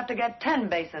long enough to get 10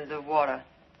 basins of water.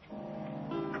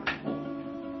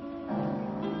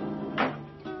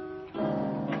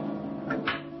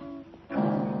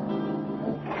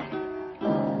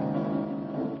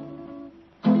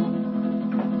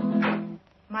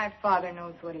 My father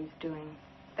knows what he's doing.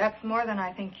 That's more than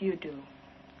I think you do.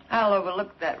 I'll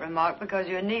overlook that remark because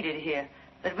you're needed here.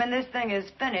 But when this thing is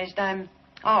finished,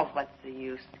 Oh, what's the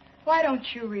use? Why don't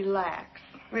you relax?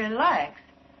 Relax?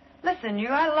 Listen,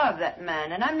 I love that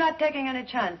man, and I'm not taking any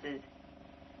chances.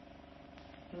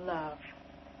 Love.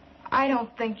 I don't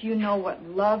think you know what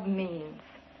love means.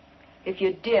 If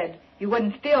you did, you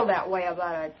wouldn't feel that way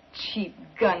about a cheap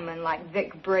gunman like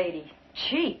Vic Brady.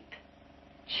 Cheap?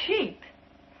 Cheap?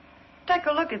 Take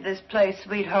a look at this place,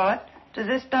 sweetheart. Does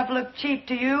this stuff look cheap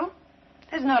to you?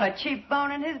 There's not a cheap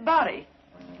bone in his body.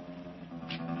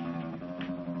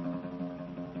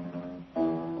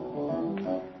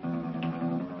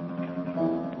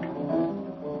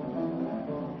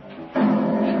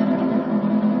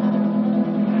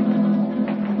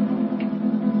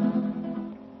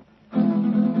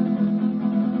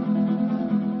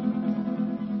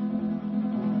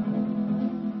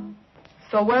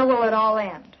 So where will it all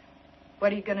end?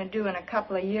 What are you going to do in a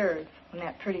couple of years when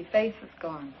that pretty face is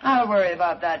gone? I'll worry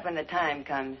about that when the time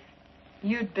comes.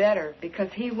 You'd better,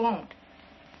 because he won't.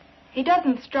 He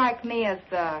doesn't strike me as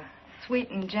the sweet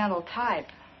and gentle type.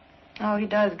 Oh, he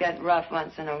does get rough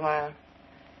once in a while.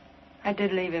 I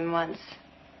did leave him once.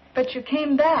 But you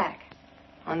came back.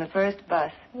 On the first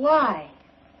bus. Why?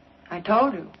 I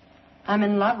told you. I'm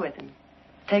in love with him.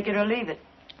 Take it or leave it.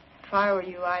 If I were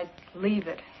you, I'd leave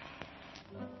it.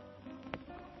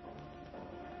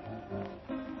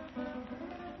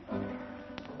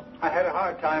 I had a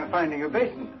hard time finding a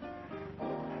basin.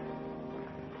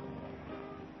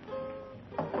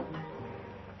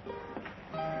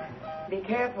 Be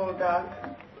careful, Doc.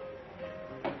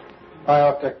 I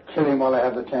ought to kill him while I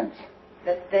have the chance.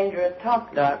 That's dangerous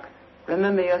talk, Doc.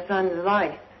 Remember your son's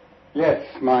life. Yes,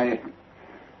 my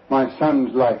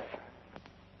son's life.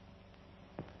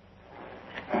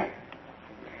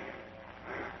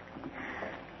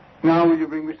 Now, will you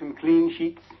bring me some clean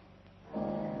sheets?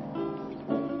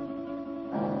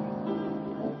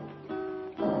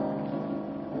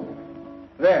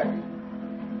 There.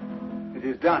 It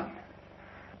is done.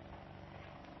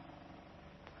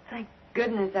 Thank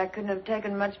goodness I couldn't have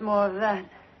taken much more of that.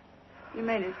 You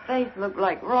made his face look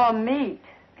like raw meat.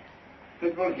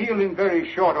 It will heal in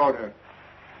very short order.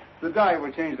 The dye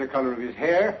will change the color of his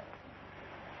hair,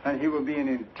 and he will be an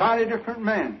entirely different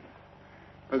man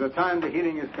by the time the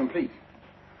healing is complete.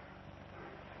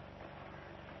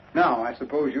 Now, I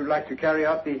suppose you'd like to carry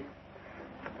out the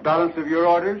balance of your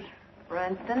orders? For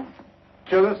instance?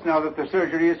 Kill us now that the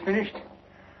surgery is finished?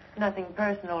 Nothing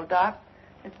personal, Doc.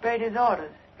 It's Brady's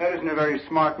orders. That isn't a very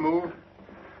smart move.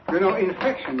 You know,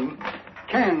 infection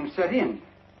can set in.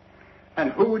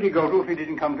 And who would he go to if he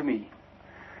didn't come to me?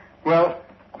 Well,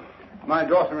 my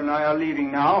daughter and I are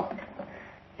leaving now.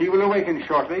 He will awaken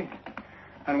shortly.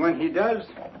 And when he does,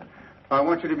 I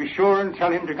want you to be sure and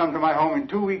tell him to come to my home in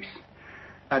 2 weeks,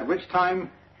 at which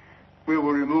time we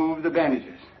will remove the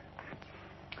bandages.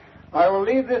 I will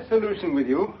leave this solution with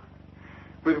you,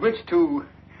 with which to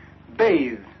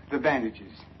bathe the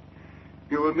bandages.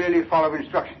 You will merely follow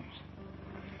instructions.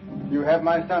 You have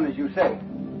my son, as you say.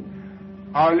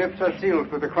 Our lips are sealed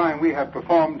for the crime we have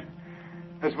performed,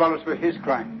 as well as for his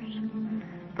crimes.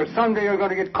 But someday you're going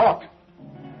to get caught.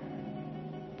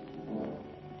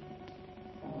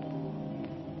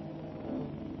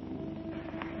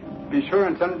 Be sure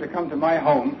and tell him to come to my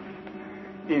home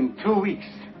in 2 weeks.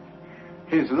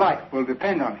 His life will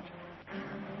depend on it.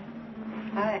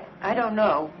 I don't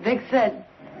know. Vic said...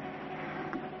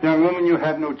 Young woman, you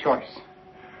have no choice.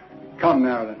 Come,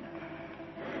 Marilyn.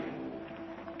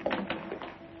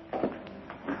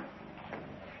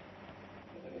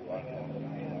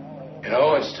 You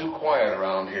know, it's too quiet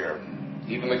around here.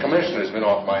 Even the commissioner's been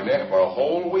off my neck for a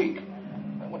whole week.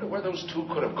 I wonder where those two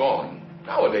could have gone.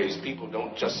 Nowadays, people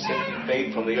don't just simply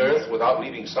fade from the earth without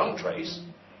leaving some trace.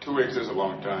 2 weeks is a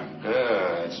long time.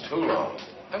 Yeah, it's too long.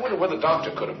 I wonder where the doctor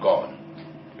could have gone.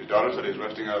 His daughter said he's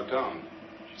resting out of town.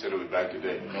 She said he'll be back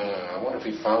today. I wonder if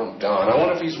he found Don. I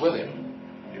wonder if he's with him.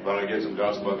 You better get some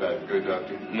doubts about that, good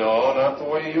doctor. No, not the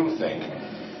way you think.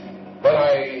 But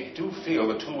I do feel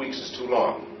that 2 weeks is too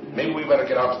long. Maybe we better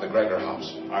get out to the Gregor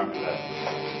house. I'm glad.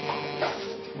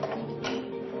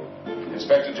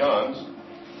 Inspector Johns.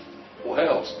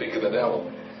 Well, speak of the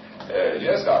devil.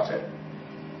 Yes, Doctor.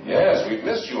 Yes, we've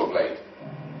missed you of late.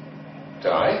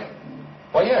 Tonight?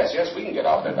 Well, yes, we can get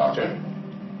out there, Doctor.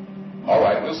 All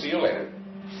right, we'll see you later.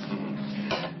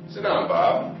 Sit down,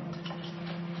 Bob.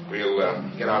 We'll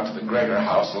get out to the Gregor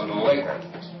house a little later.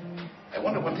 I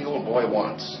wonder what the old boy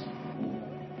wants.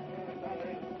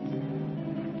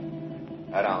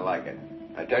 I don't like it.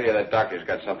 I tell you, that doctor's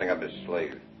got something up his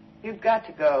sleeve. You've got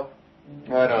to go.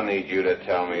 I don't need you to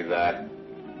tell me that.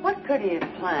 What could he have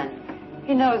planned?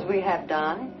 He knows we have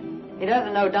Don. He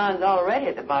doesn't know Don's already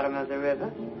at the bottom of the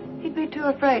river. He'd be too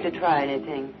afraid to try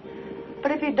anything.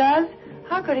 But if he does,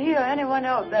 how could he or anyone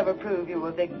else ever prove you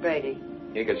were Vic Brady?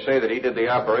 He could say that he did the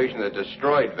operation that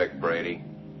destroyed Vic Brady.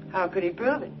 How could he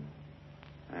prove it?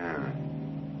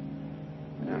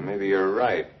 Yeah, maybe you're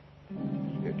right.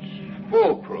 It's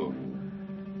foolproof.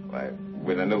 Why,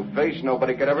 with a new face,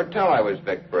 nobody could ever tell I was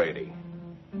Vic Brady.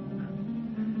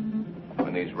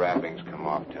 When these wrappings come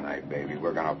off tonight, baby,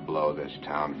 we're going to blow this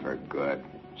town for good.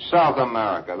 South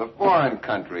America, the foreign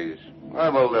countries,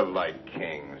 where we'll live like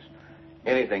kings.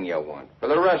 Anything you want, for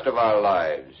the rest of our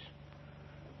lives.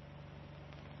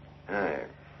 I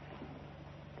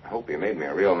hope you made me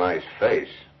a real nice face.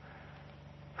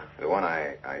 The one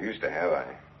I used to have,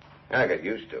 I got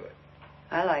used to it.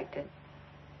 I liked it.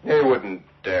 He wouldn't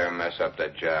dare mess up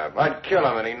that job. I'd kill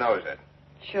him, and he knows it.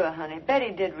 Sure, honey.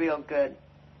 Betty did real good.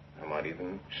 I might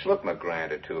even slip him a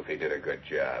grand or two if he did a good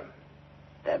job.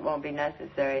 That won't be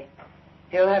necessary.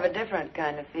 He'll have a different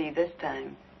kind of fee this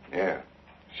time. Yeah,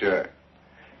 sure.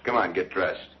 Come on, get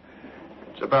dressed.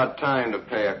 It's about time to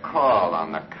pay a call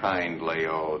on the kindly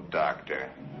old doctor.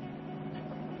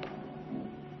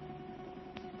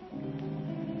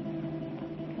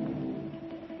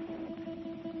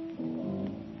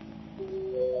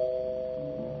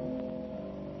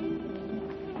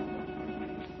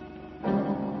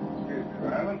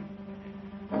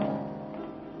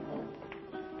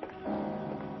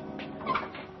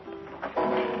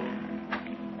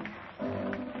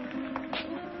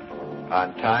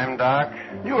 On time, Doc?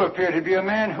 You appear to be a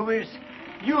man who is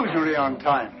usually on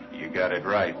time. You got it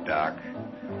right, Doc.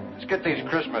 Let's get these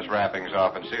Christmas wrappings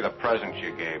off and see the presents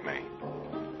you gave me.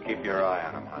 Keep your eye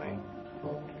on them, honey.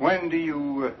 When do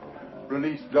you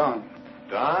release Don?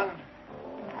 Don?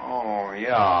 Oh,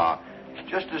 yeah.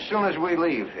 Just as soon as we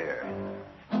leave here.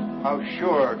 How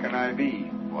sure can I be?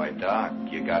 Why, Doc,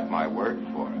 you got my word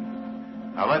for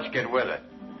it. Now, let's get with it.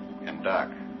 And, Doc,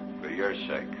 for your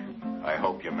sake, I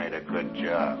hope you made a good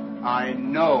job. I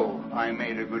know I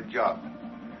made a good job.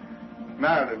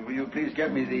 Marilyn, will you please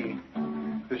get me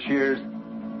the shears?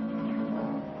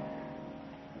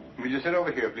 Will you sit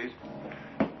over here, please?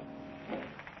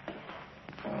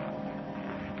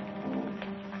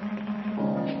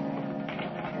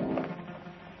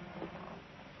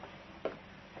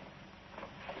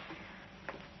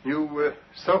 You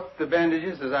soaked the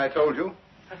bandages as I told you?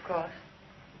 Of course.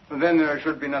 Well, then there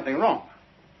should be nothing wrong.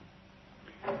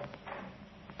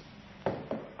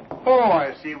 Oh,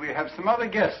 I see. We have some other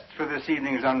guests for this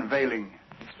evening's unveiling.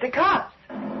 The cops.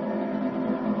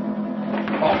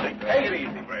 Oh, take it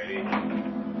easy, Brady.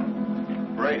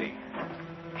 Brady.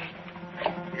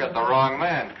 You got the wrong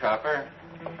man, copper.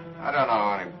 I don't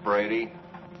know any Brady.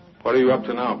 What are you up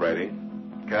to now, Brady?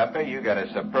 Copper, you got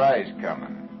a surprise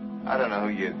coming. I don't know who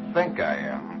you think I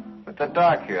am, but the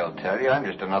doc here will tell you I'm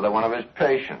just another one of his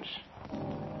patients.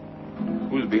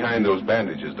 Who's behind those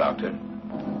bandages, Doctor?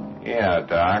 Yeah,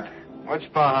 Doc. What's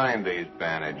behind these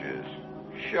bandages?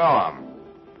 Show 'em.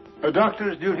 A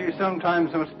doctor's duty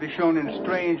sometimes must be shown in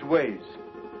strange ways.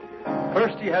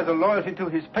 First, he has a loyalty to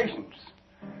his patients.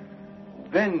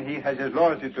 Then he has his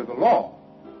loyalty to the law.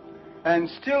 And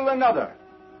still another,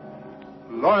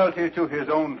 loyalty to his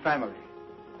own family.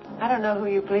 I don't know who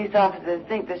you police officers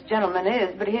think this gentleman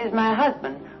is, but he is my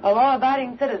husband, a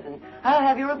law-abiding citizen. I'll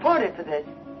have you reported for this.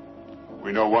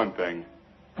 We know one thing.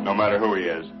 No matter who he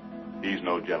is, he's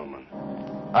no gentleman.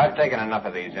 I've taken enough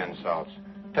of these insults.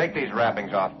 Take these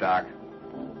wrappings off, Doc.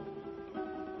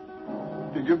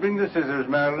 Did you bring the scissors,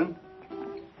 Marilyn?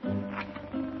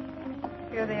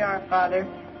 Here they are, Father.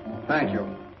 Thank you.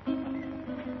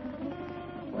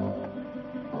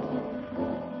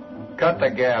 Cut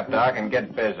the gap, Doc, and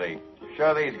get busy.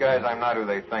 Show these guys I'm not who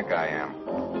they think I am.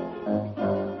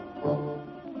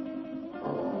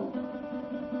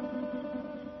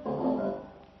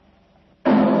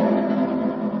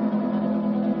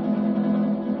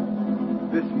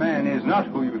 This man is not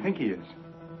who you think he is.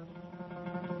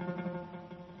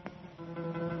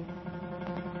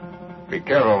 Be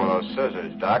careful with those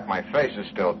scissors, Doc. My face is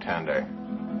still tender.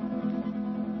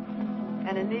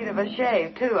 And in need of a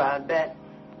shave, too, I bet.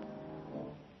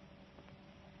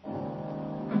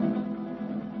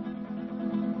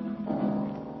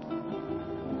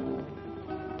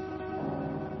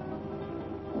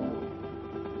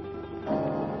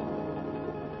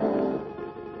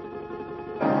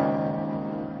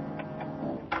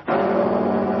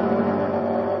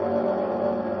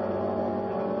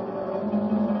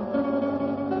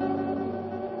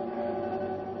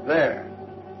 There.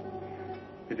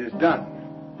 It is done.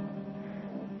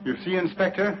 You see,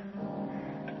 Inspector,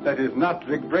 that is not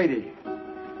Vic Brady,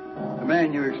 the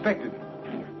man you expected.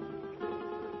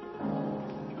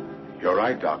 You're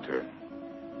right, Doctor.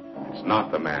 It's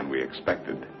not the man we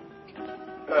expected.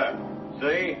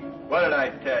 See? What did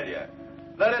I tell you?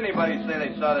 Let anybody say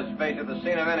they saw this face at the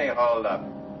scene of any holdup.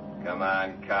 Come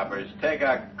on, coppers, take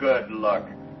a good look.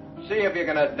 See if you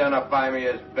can identify me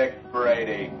as Vic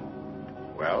Brady.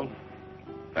 Well,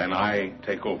 then I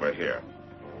take over here.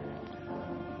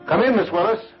 Come in, Miss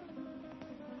Willis.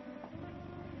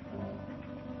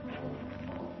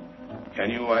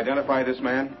 Can you identify this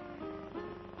man?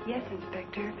 Yes,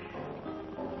 Inspector.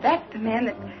 That's the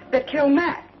man that killed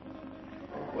Matt.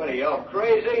 What are you, all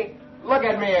crazy? Look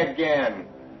at me again.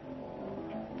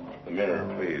 The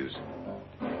mirror, please.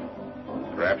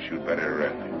 Perhaps you'd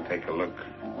better take a look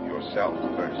yourself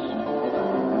first.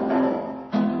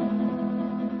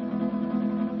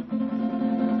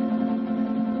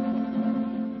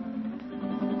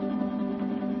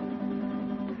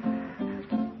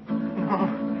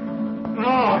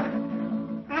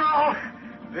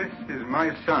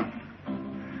 my son.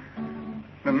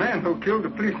 The man who killed the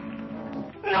police